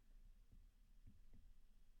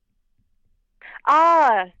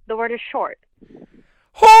 The word is short.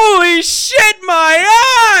 Holy shit,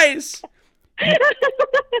 my eyes!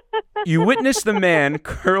 You witness the man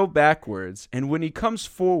curl backwards, and when he comes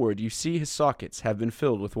forward, you see his sockets have been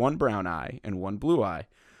filled with 1 brown eye and 1 blue eye.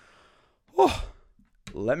 Oh,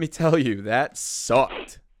 let me tell you, that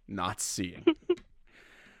sucked not seeing.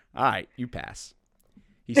 All right, you pass.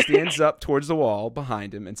 He stands up towards the wall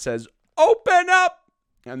behind him and says, "Open up!"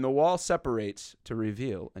 And the wall separates to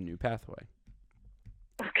reveal a new pathway.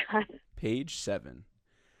 Oh, God. Page 7.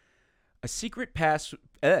 A secret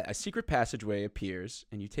passageway appears,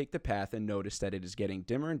 and you take the path and notice that it is getting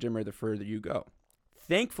dimmer and dimmer the further you go.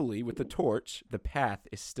 Thankfully, with the torch, the path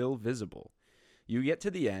is still visible. You get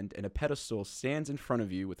to the end, and a pedestal stands in front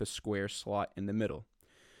of you with a square slot in the middle.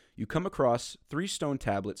 You come across 3 stone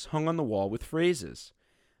tablets hung on the wall with phrases.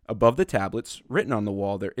 Above the tablets, written on the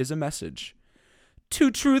wall, there is a message.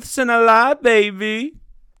 2 truths and a lie, baby.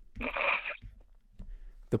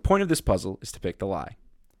 The point of this puzzle is to pick the lie.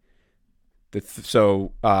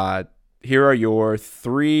 Here are your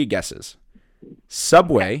 3 guesses.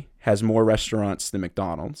 Subway has more restaurants than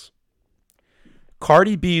McDonald's.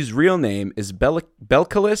 Cardi B's real name is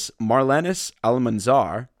Belcalis Marlenis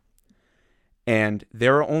Almanzar. And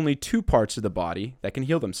there are only 2 parts of the body that can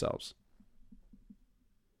heal themselves.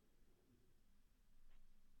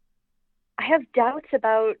 I have doubts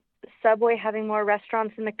about Subway having more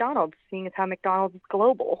restaurants than McDonald's, seeing as how McDonald's is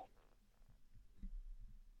global.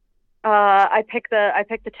 I pick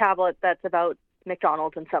the tablet that's about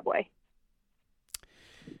McDonald's and Subway.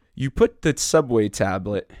 You put the Subway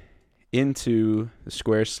tablet into the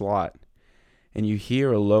square slot, and you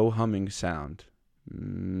hear a low humming sound.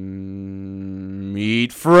 Meat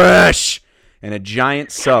fresh! And a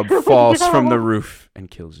giant sub falls from the roof and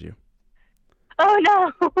kills you. Oh,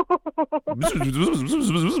 no!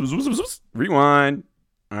 Rewind.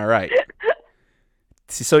 All right.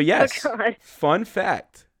 So, yes, fun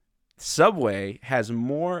fact. Subway has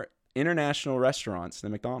more international restaurants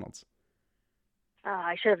than McDonald's.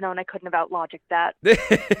 I should have known I couldn't have outlogicked that.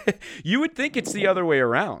 You would think it's the other way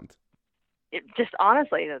around. Just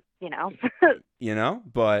honestly, you know. You know,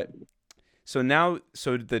 but so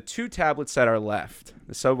the 2 tablets that are left,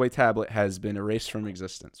 the Subway tablet has been erased from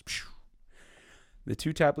existence. The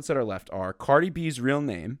two tablets that are left are Cardi B's real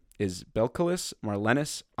name is Belcalis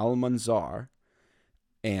Marlenis Almanzar,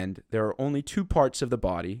 and there are only two parts of the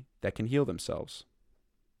body that can heal themselves.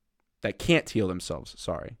 That can't heal themselves,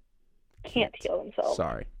 sorry. Can't heal themselves.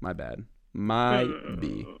 Sorry, my bad. My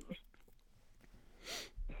B.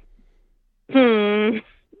 Oh,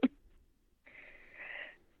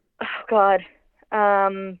 God.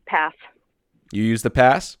 Pass. You use the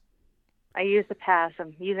pass? I use the pass.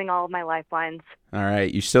 I'm using all of my lifelines. All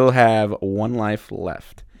right, you still have one life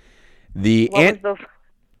left. The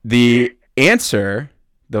answer,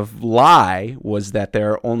 the lie, was that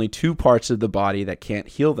there are only two parts of the body that can't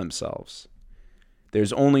heal themselves.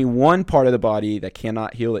 There's only one part of the body that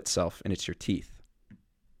cannot heal itself, and it's your teeth.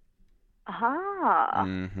 Ah.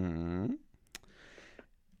 Mm-hmm.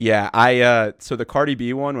 Yeah, so the Cardi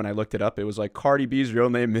B one, when I looked it up, it was like Cardi B's real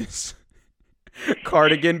name is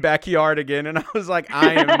Cardigan Backyardigan, and I was like,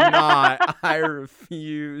 I am not. I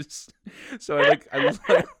refuse. So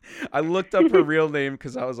I looked up her real name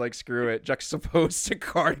because I was like, screw it. Juxtaposed to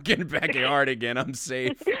Cardigan Backyardigan, I'm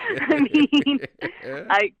safe. I mean,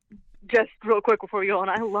 just real quick before we go on,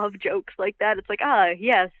 I love jokes like that. It's like,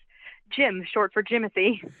 yes, Jim, short for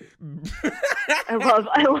Jimothy. I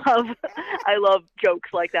love jokes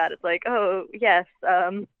like that. It's like, oh yes,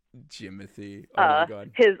 Jimothy. Oh my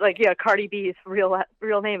God. His Cardi B's real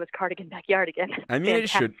name is Cardigan Backyardigan. I mean, it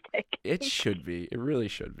should be. It really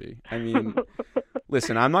should be. I mean,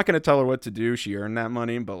 listen, I'm not going to tell her what to do. She earned that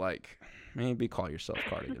money, but like, maybe call yourself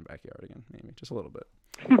Cardigan Backyardigan. Maybe just a little bit.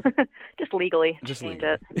 Just legally. Just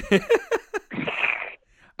legally. It.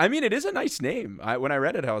 I mean, it is a nice name. When I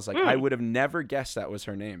read it, I was like, I would have never guessed that was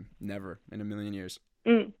her name. Never in a million years.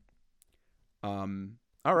 All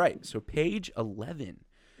right. So page 11.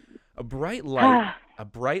 A bright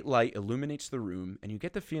light illuminates the room, and you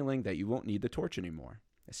get the feeling that you won't need the torch anymore.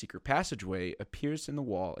 A secret passageway appears in the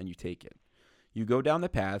wall, and you take it. You go down the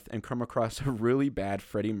path and come across a really bad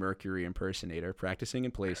Freddie Mercury impersonator practicing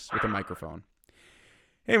in place with a microphone.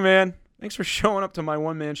 Hey, man. Thanks for showing up to my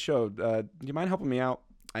one-man show. Do you mind helping me out?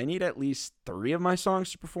 I need at least 3 of my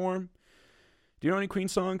songs to perform. Do you know any Queen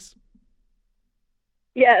songs?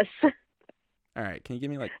 Yes. All right. Can you give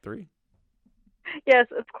me like 3? Yes,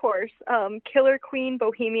 of course. Killer Queen,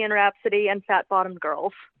 Bohemian Rhapsody, and Fat Bottom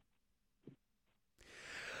Girls.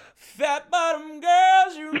 Fat bottom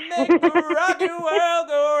girls, you make the rocky world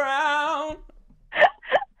go round.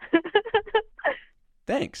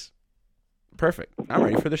 Thanks. Perfect. I'm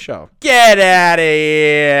ready for the show. Get out of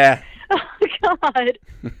here. Oh, God.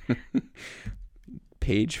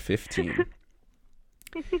 Page 15.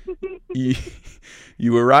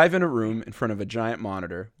 You arrive in a room in front of a giant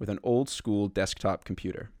monitor with an old school desktop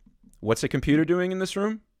computer. What's a computer doing in this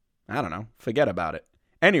room? I don't know. Forget about it.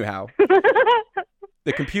 Anyhow,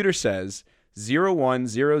 the computer says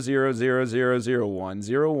 01000001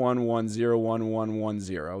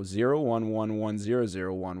 01101110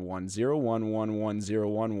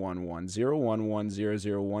 01110011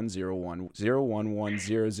 01110111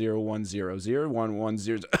 01100010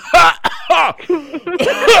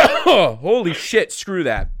 01100010 Holy shit, screw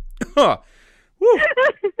that.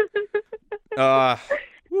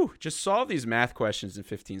 Just solve these math questions in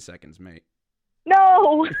 15 seconds, mate.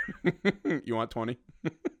 No. You want 20?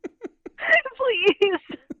 Please.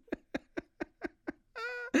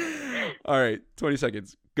 All right, 20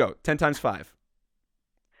 seconds. Go. 10 times 5.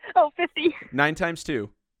 Oh, 50. 9 times 2.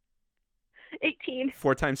 18.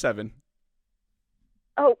 4 times 7.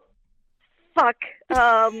 Oh, fuck.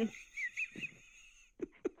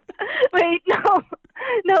 Wait,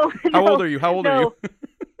 no. How old are you? Are you?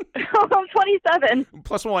 I'm 27.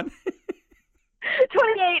 Plus 1.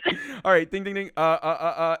 28. All right, ding, ding, ding.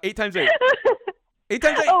 8 times 8. 8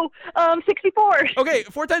 times 8. Oh, 64. Okay,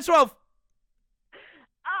 4 times 12.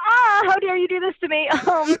 How dare you do this to me?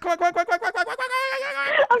 Quack. I'm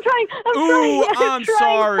trying. I'm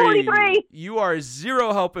sorry. 43. You are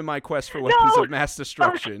zero help in my quest for weapons of mass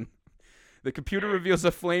destruction. The computer reveals a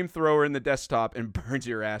flamethrower in the desktop and burns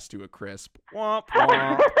your ass to a crisp. Womp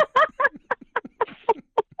womp.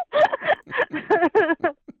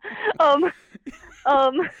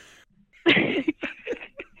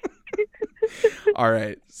 All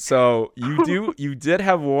right. So you did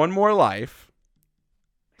have one more life.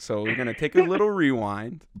 So we're gonna take a little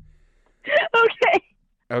rewind. Okay.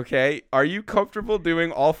 Okay. Are you comfortable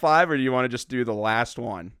doing all 5, or do you want to just do the last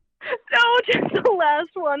one? No, just the last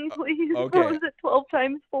one, please. Okay. What was it? 12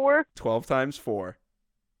 times 4. 12 times 4.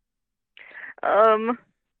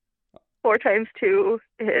 4 times 2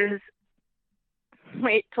 is.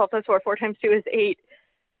 Wait, 12 times 4. 4 times 2 is 8.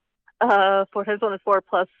 4 times 1 is 4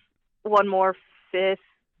 plus 1 more 5th.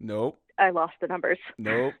 Nope. I lost the numbers.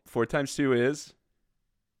 Nope. 4 times 2 is?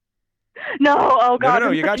 No, oh God.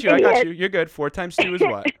 No, you got you. I got you. You're good. 4 times 2 is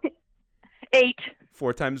what? 8.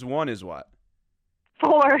 4 times 1 is what?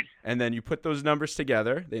 4. And then you put those numbers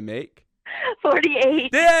together. They make?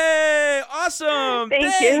 48. Yay! Awesome!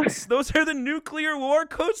 Thanks. Those are the nuclear war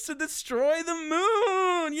codes to destroy the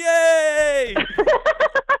moon! Yay!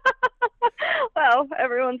 Well,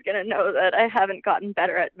 everyone's going to know that I haven't gotten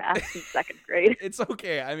better at math since 2nd grade. It's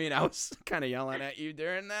okay. I mean, I was kind of yelling at you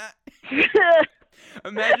during that.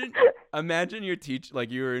 Imagine your teacher, like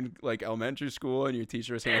you were in like elementary school and your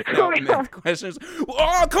teacher was handing out math questions.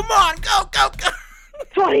 Oh, come on, go!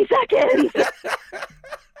 20 seconds.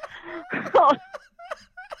 Oh.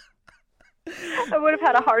 I would have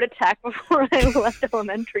had a heart attack before I left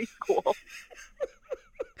elementary school.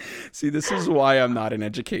 See, this is why I'm not in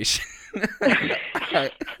education. I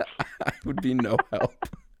would be no help.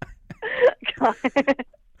 God.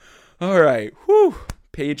 All right. Whew.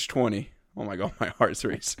 Page 20. Oh my God, my heart's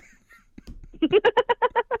racing.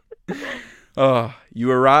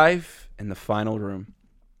 You arrive in the final room.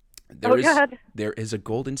 There is a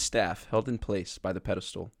golden staff held in place by the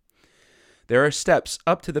pedestal. There are steps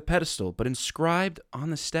up to the pedestal, but inscribed on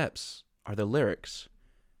the steps are the lyrics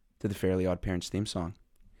to the Fairly Odd Parents theme song.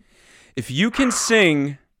 If you can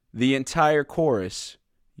sing the entire chorus,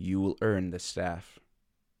 you will earn the staff.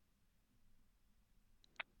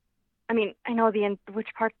 I mean, I know which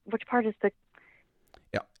part is the...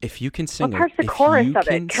 Yeah, if you can sing what part's the chorus of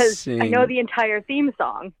it? Because I know the entire theme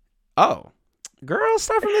song. Oh, girl,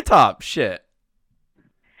 start from the top. Shit.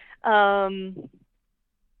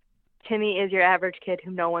 Timmy is your average kid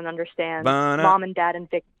whom no one understands. Ba-na. Mom and Dad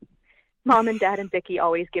and Vicky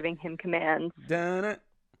always giving him commands. Da-na.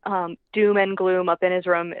 Doom and gloom up in his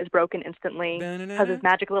room is broken instantly. Has his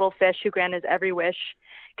magic little fish who grant his every wish.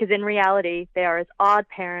 Because in reality, they are his odd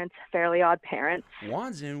parents, fairly odd parents.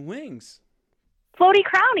 Wands and wings. Floaty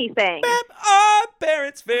crowny thing. Odd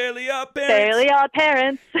parents, fairly odd parents. Fairly odd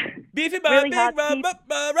parents. Beefy by Really big hot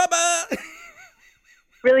rubber.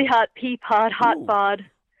 Really hot pea pod, hot Ooh. bod,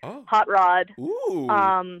 Oh. hot rod. Ooh.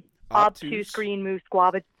 Obtuse green moose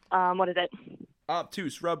guava. What is it?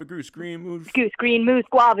 Obtuse rubber goose green move. Goose green moose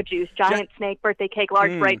guava juice. Giant snake birthday cake.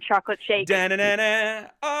 Large bright chocolate shake. Da-na-na-na.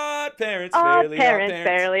 Odd parents, Odd fairly parents, odd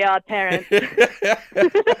fairly odd parents.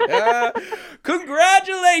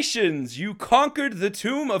 Congratulations! You conquered the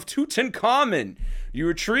tomb of Tutankhamun. You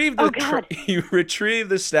retrieved you retrieved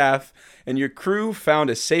the staff, and your crew found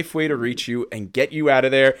a safe way to reach you and get you out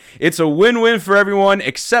of there. It's a win-win for everyone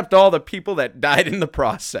except all the people that died in the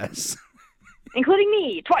process. Including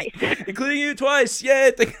me, twice. Including you twice.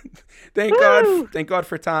 Yay. Thank God. Thank God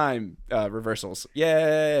for time reversals.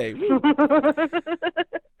 Yay. Woo.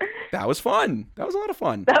 That was fun. That was a lot of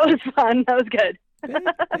fun. That was fun. That was good.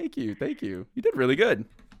 Thank you. You did really good.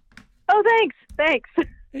 Oh, thanks.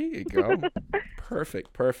 There you go.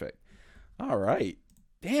 Perfect. All right.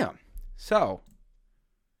 Damn. So,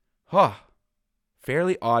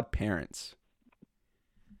 Fairly Odd Parents.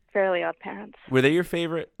 Fairly Odd Parents. Were they your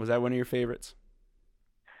favorite? Was that one of your favorites?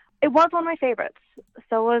 It was one of my favorites.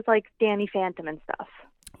 So was like Danny Phantom and stuff.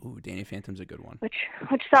 Ooh, Danny Phantom's a good one. Which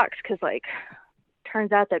sucks because like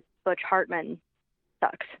turns out that Butch Hartman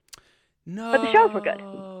sucks. No. But the shows were good.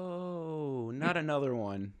 Oh, not another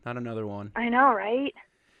one. I know, right?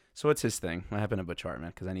 So what's his thing? What happened to Butch Hartman?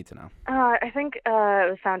 Because I need to know. I think it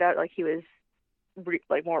was found out like he was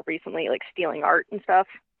more recently like stealing art and stuff.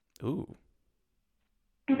 Ooh.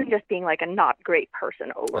 Just being like a not great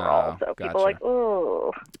person overall. So gotcha. people are like,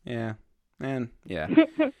 oh. Yeah. Man, yeah.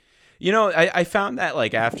 You know, I found that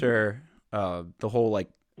like after the whole like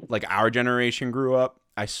our generation grew up,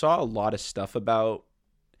 I saw a lot of stuff about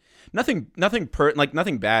nothing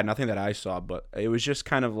bad, nothing that I saw, but it was just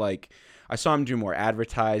kind of like I saw him do more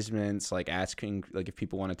advertisements, like asking like if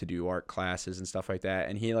people wanted to do art classes and stuff like that,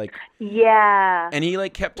 and he like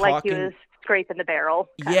kept talking like he was scraping the barrel.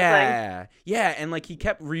 Yeah, and like he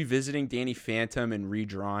kept revisiting Danny Phantom and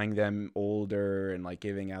redrawing them older and like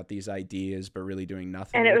giving out these ideas, but really doing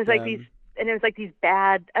nothing. And it was like them. these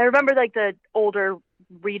bad. I remember like the older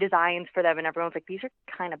redesigns for them, and everyone's like, these are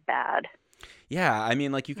kind of bad. Yeah, I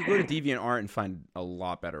mean, like you could go to DeviantArt and find a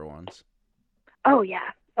lot better ones. Oh yeah.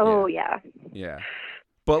 Yeah.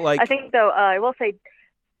 But like, I think though, I will say,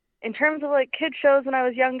 in terms of like kid shows when I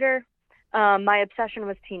was younger, my obsession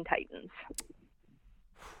was Teen Titans.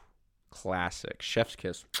 Classic. Chef's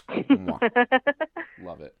kiss.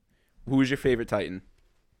 Love it. Who was your favorite Titan?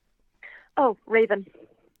 Oh, Raven.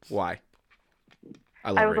 Why?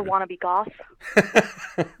 I was Raven. a wannabe goth.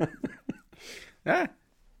 Yeah,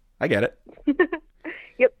 I get it.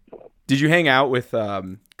 Yep. Did you hang out with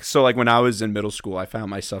so like when I was in middle school, I found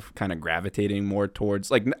myself kind of gravitating more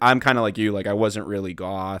towards like I'm kind of like you, like I wasn't really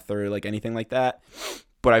goth or like anything like that.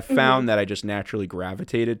 But I found that I just naturally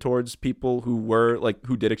gravitated towards people who were like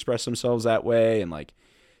who did express themselves that way and like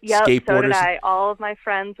Yep, skateboarders. so did I. All of my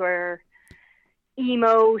friends were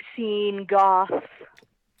emo scene goth,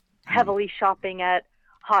 heavily shopping at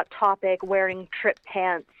Hot Topic, wearing trip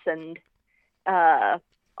pants, and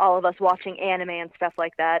all of us watching anime and stuff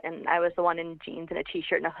like that. And I was the one in jeans and a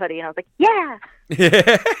t-shirt and a hoodie, and I was like, yeah,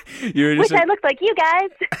 You were just wish I looked like you guys.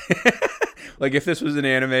 like if this was an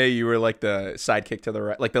anime, you were like the sidekick to the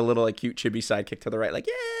right, like the little like cute chibi sidekick to the right, like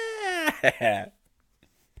yeah.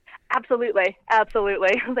 Absolutely. I was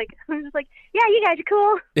just like, yeah, you guys are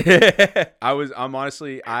cool. I'm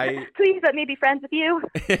honestly, Please let me be friends with you.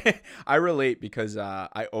 I relate because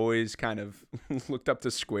I always kind of looked up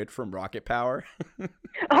to Squid from Rocket Power.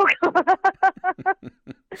 Oh, God.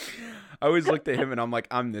 I always looked at him and I'm like,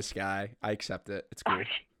 I'm this guy. I accept it. It's cool.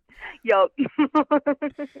 Yup.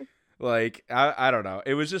 Like I don't know.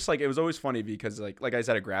 It was just like it was always funny because like I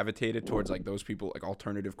said, I gravitated towards like those people, like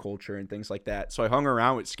alternative culture and things like that. So I hung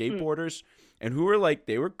around with skateboarders and who were like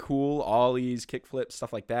they were cool, ollies, kickflips,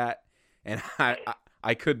 stuff like that. And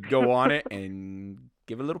I could go on it and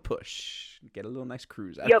give a little push, get a little nice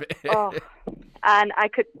cruise out of it. Oh, and I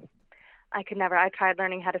could never. I tried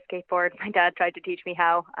learning how to skateboard. My dad tried to teach me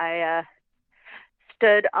how. I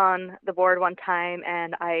stood on the board one time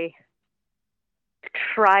and I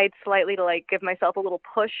tried slightly to like give myself a little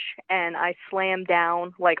push, and I slammed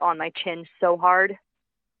down like on my chin so hard.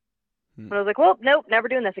 And I was like, well, nope, never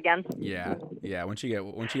doing this again. Yeah. Once you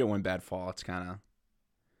get one bad fall, it's kind of.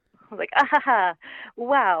 I was like,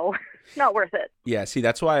 wow, not worth it. Yeah. See,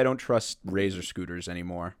 that's why I don't trust Razor scooters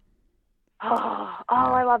anymore. Oh,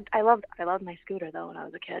 Yeah. I loved my scooter though when I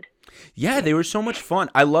was a kid. Yeah, they were so much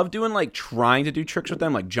fun. I love doing like trying to do tricks with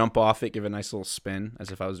them, like jump off it, give it a nice little spin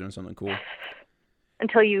as if I was doing something cool.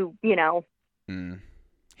 Until you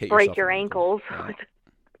Hit break yourself your in the ankle. ankles.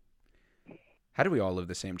 Yeah. How do we all live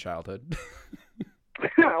the same childhood?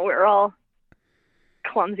 We're all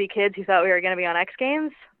clumsy kids who thought we were going to be on X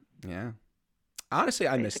Games. Yeah. Honestly,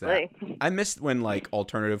 I miss that. I missed when like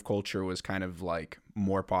alternative culture was kind of like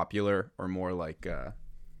more popular or more like,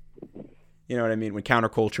 you know what I mean? When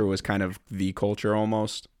counterculture was kind of the culture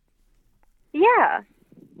almost. Yeah.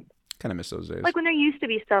 Kind of miss those days. Like when there used to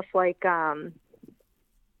be stuff like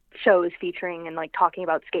shows featuring and like talking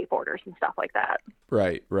about skateboarders and stuff like that.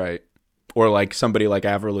 Right. Or like somebody like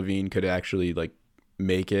Avril Lavigne could actually like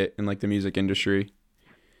make it in like the music industry.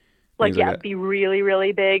 Like be really,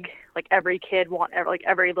 really big. Like every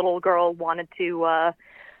every little girl wanted to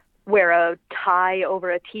wear a tie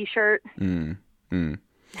over a t-shirt and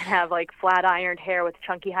have like flat ironed hair with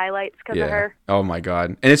chunky highlights because of her. Oh my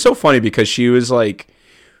God. And it's so funny because she was like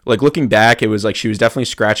looking back, it was like she was definitely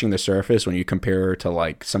scratching the surface when you compare her to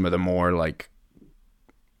like some of the more like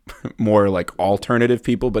alternative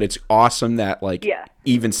people, but it's awesome that like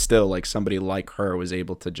even still like somebody like her was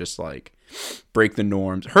able to just like break the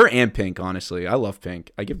norms. Her and Pink, honestly. I love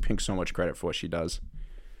Pink. I give Pink so much credit for what she does.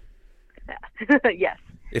 Yeah. Yes.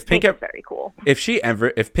 If Pink is very cool.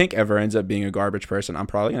 If Pink ever ends up being a garbage person, I'm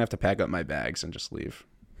probably gonna have to pack up my bags and just leave.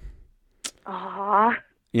 Aww.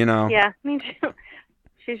 You know? Yeah. I mean,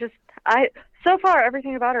 she's just so far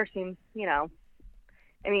everything about her seems,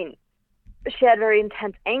 I mean, she had very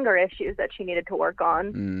intense anger issues that she needed to work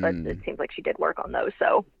on, but it seems like she did work on those.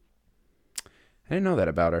 So I didn't know that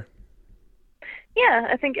about her. Yeah,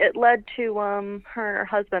 I think it led to her and her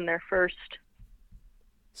husband, their first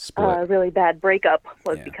split. Really bad breakup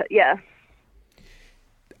was because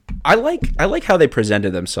I like how they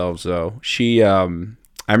presented themselves though. She I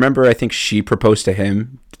remember I think she proposed to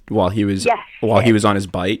him while he was he was on his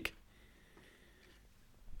bike.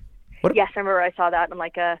 Yes, I remember I saw that in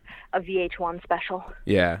like a VH1 special.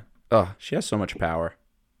 Yeah. Oh, she has so much power.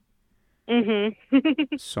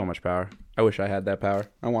 So much power. I wish I had that power.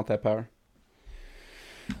 I want that power.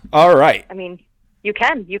 All right. I mean, you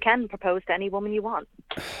can propose to any woman you want.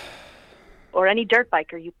 Or any dirt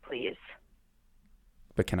biker you please.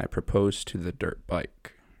 But can I propose to the dirt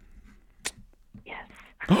bike? Yes.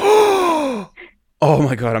 Oh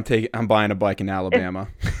my God, I'm buying a bike in Alabama.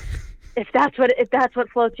 If that's what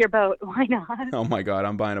floats your boat, why not? Oh my God,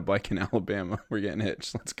 I'm buying a bike in Alabama. We're getting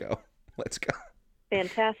hitched. Let's go.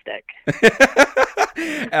 Fantastic. You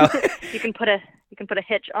can put a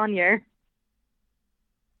hitch on your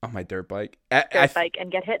my dirt bike. Bike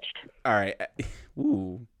and get hitched. All right.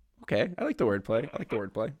 Ooh. Okay. I like the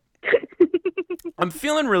wordplay. I'm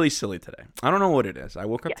feeling really silly today. I don't know what it is. I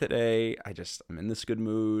woke up today. I'm in this good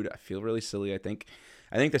mood. I feel really silly. I think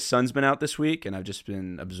I think the sun's been out this week, and I've just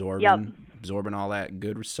been absorbing all that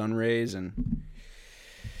good sun rays. And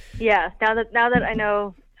yeah, now that I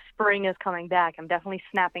know spring is coming back, I'm definitely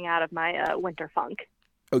snapping out of my winter funk.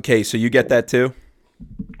 Okay, so you get that too?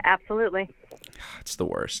 Absolutely. It's the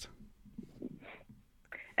worst.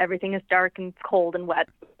 Everything is dark and cold and wet.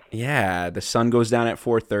 Yeah, the sun goes down at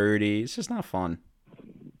 4:30. It's just not fun.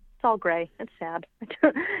 It's all gray. It's sad.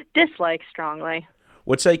 Dislike strongly.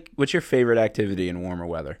 What's your favorite activity in warmer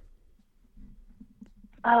weather?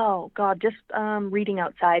 Oh God, just reading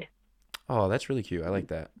outside. Oh, that's really cute. I like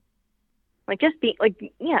that. Like just being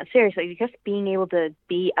seriously, just being able to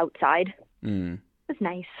be outside. It's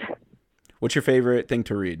nice. What's your favorite thing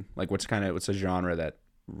to read? Like what's a genre that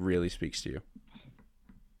really speaks to you?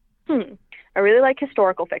 I really like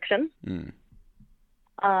historical fiction. Mm.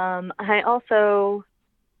 I also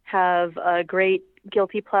have a great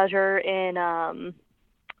guilty pleasure in I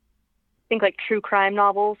think like true crime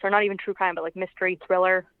novels, or not even true crime, but like mystery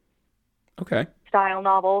thriller style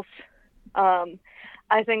novels.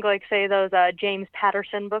 I think like say those James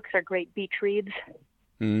Patterson books are great beach reads.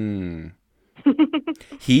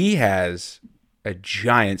 He has a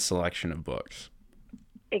giant selection of books.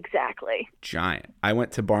 Exactly. Giant. I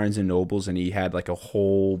went to Barnes and Nobles and he had like a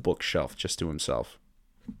whole bookshelf just to himself.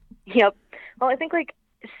 Yep. Well, I think like,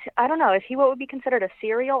 I don't know, is he what would be considered a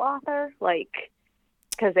serial author? Like,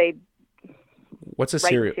 because they what's a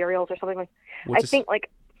write serials or something like.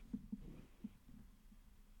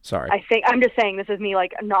 Sorry. I think I'm just saying this is me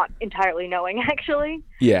like not entirely knowing actually.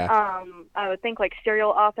 Yeah. I would think like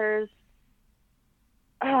serial authors.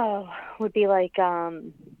 Would be like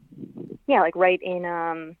like write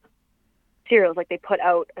in serials, like they put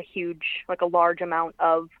out a large amount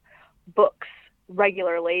of books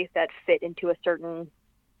regularly that fit into a certain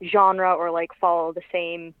genre or like follow the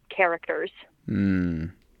same characters. So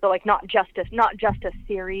like not just a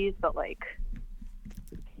series, but like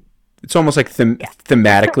it's almost like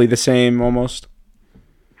thematically the same almost.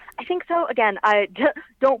 I think so. Again,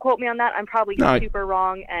 don't quote me on that. I'm probably super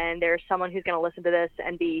wrong, and there's someone who's going to listen to this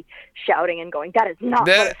and be shouting and going, "That is not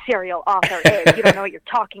what a serial author is. You don't know what you're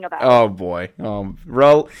talking about." Oh boy.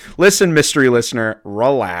 Listen, mystery listener,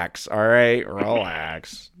 relax. All right,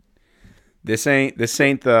 relax. This ain't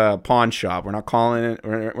the pawn shop. We're not calling it.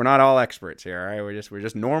 We're not all experts here. All right, we're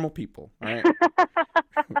just normal people. All right,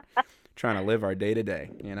 trying to live our day to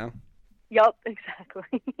day. You know. Yep.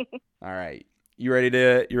 Exactly. All right. You ready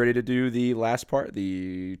to do the last part,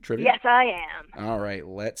 the trivia? Yes, I am. All right,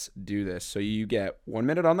 let's do this. So you get 1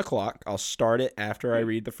 minute on the clock. I'll start it after I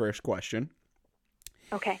read the first question.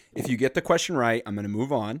 Okay. If you get the question right, I'm going to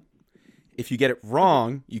move on. If you get it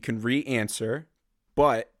wrong, you can re-answer,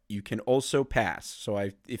 but you can also pass. So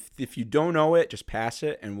if you don't know it, just pass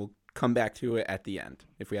it, and we'll come back to it at the end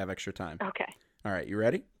if we have extra time. Okay. All right, you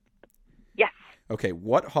ready? Yes. Okay,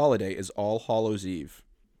 what holiday is All Hallows Eve?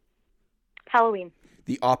 Halloween.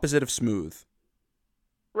 The opposite of smooth.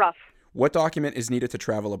 Rough. What document is needed to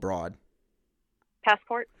travel abroad?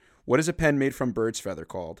 Passport. What is a pen made from bird's feather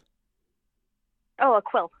called? Oh, a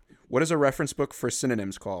quill. What is a reference book for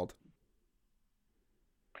synonyms called?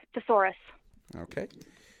 Thesaurus. Okay.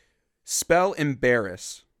 Spell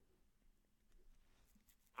embarrass.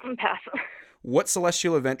 Pass. What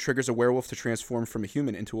celestial event triggers a werewolf to transform from a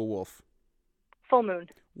human into a wolf? Full moon.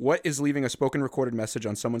 What is leaving a spoken recorded message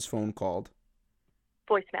on someone's phone called?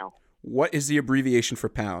 Voicemail. What is the abbreviation for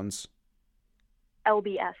pounds?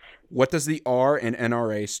 LBS. What does the R in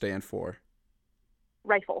NRA stand for?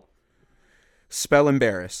 Rifle. Spell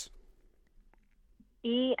embarrass.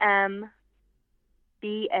 EMBARASS.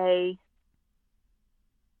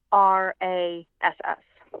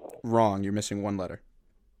 Wrong. You're missing one letter.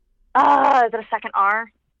 Is it a second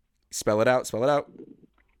R? Spell it out.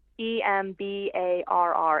 EMBARRASS.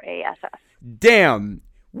 Damn.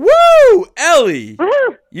 Woo! Ellie!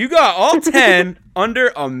 Woo! You got all 10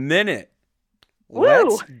 under a minute. Woo!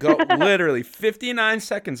 Let's go. Literally 59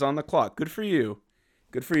 seconds on the clock. Good for you.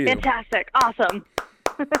 Fantastic. Awesome.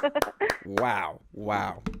 Wow.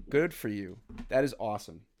 Good for you. That is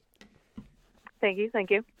awesome. Thank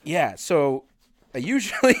you. Yeah, so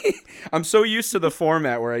I'm so used to the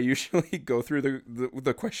format where I usually go through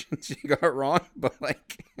the questions you got wrong, but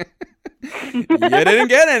like you didn't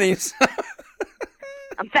get any. So.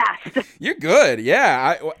 I'm fast. You're good.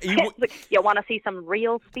 Yeah. You want to see some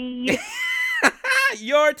real speed?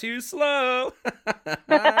 You're too slow.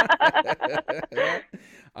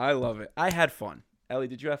 I love it. I had fun. Ellie,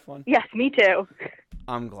 did you have fun? Yes, me too.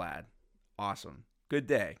 I'm glad. Awesome. Good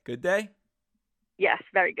day. Yes,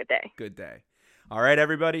 very good day. Good day. All right,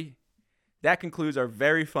 everybody. That concludes our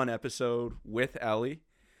very fun episode with Ellie.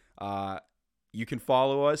 You can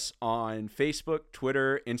follow us on Facebook,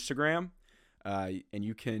 Twitter, Instagram, and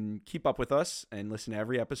you can keep up with us and listen to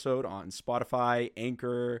every episode on Spotify,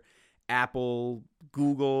 Anchor, Apple,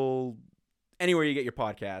 Google, anywhere you get your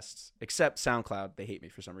podcasts, except SoundCloud. They hate me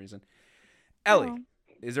for some reason. Ellie,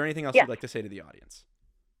 is there anything else you'd like to say to the audience?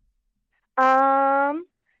 Have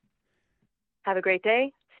a great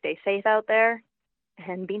day. Stay safe out there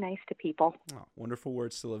and be nice to people. Oh, wonderful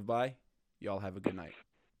words to live by. Y'all have a good night.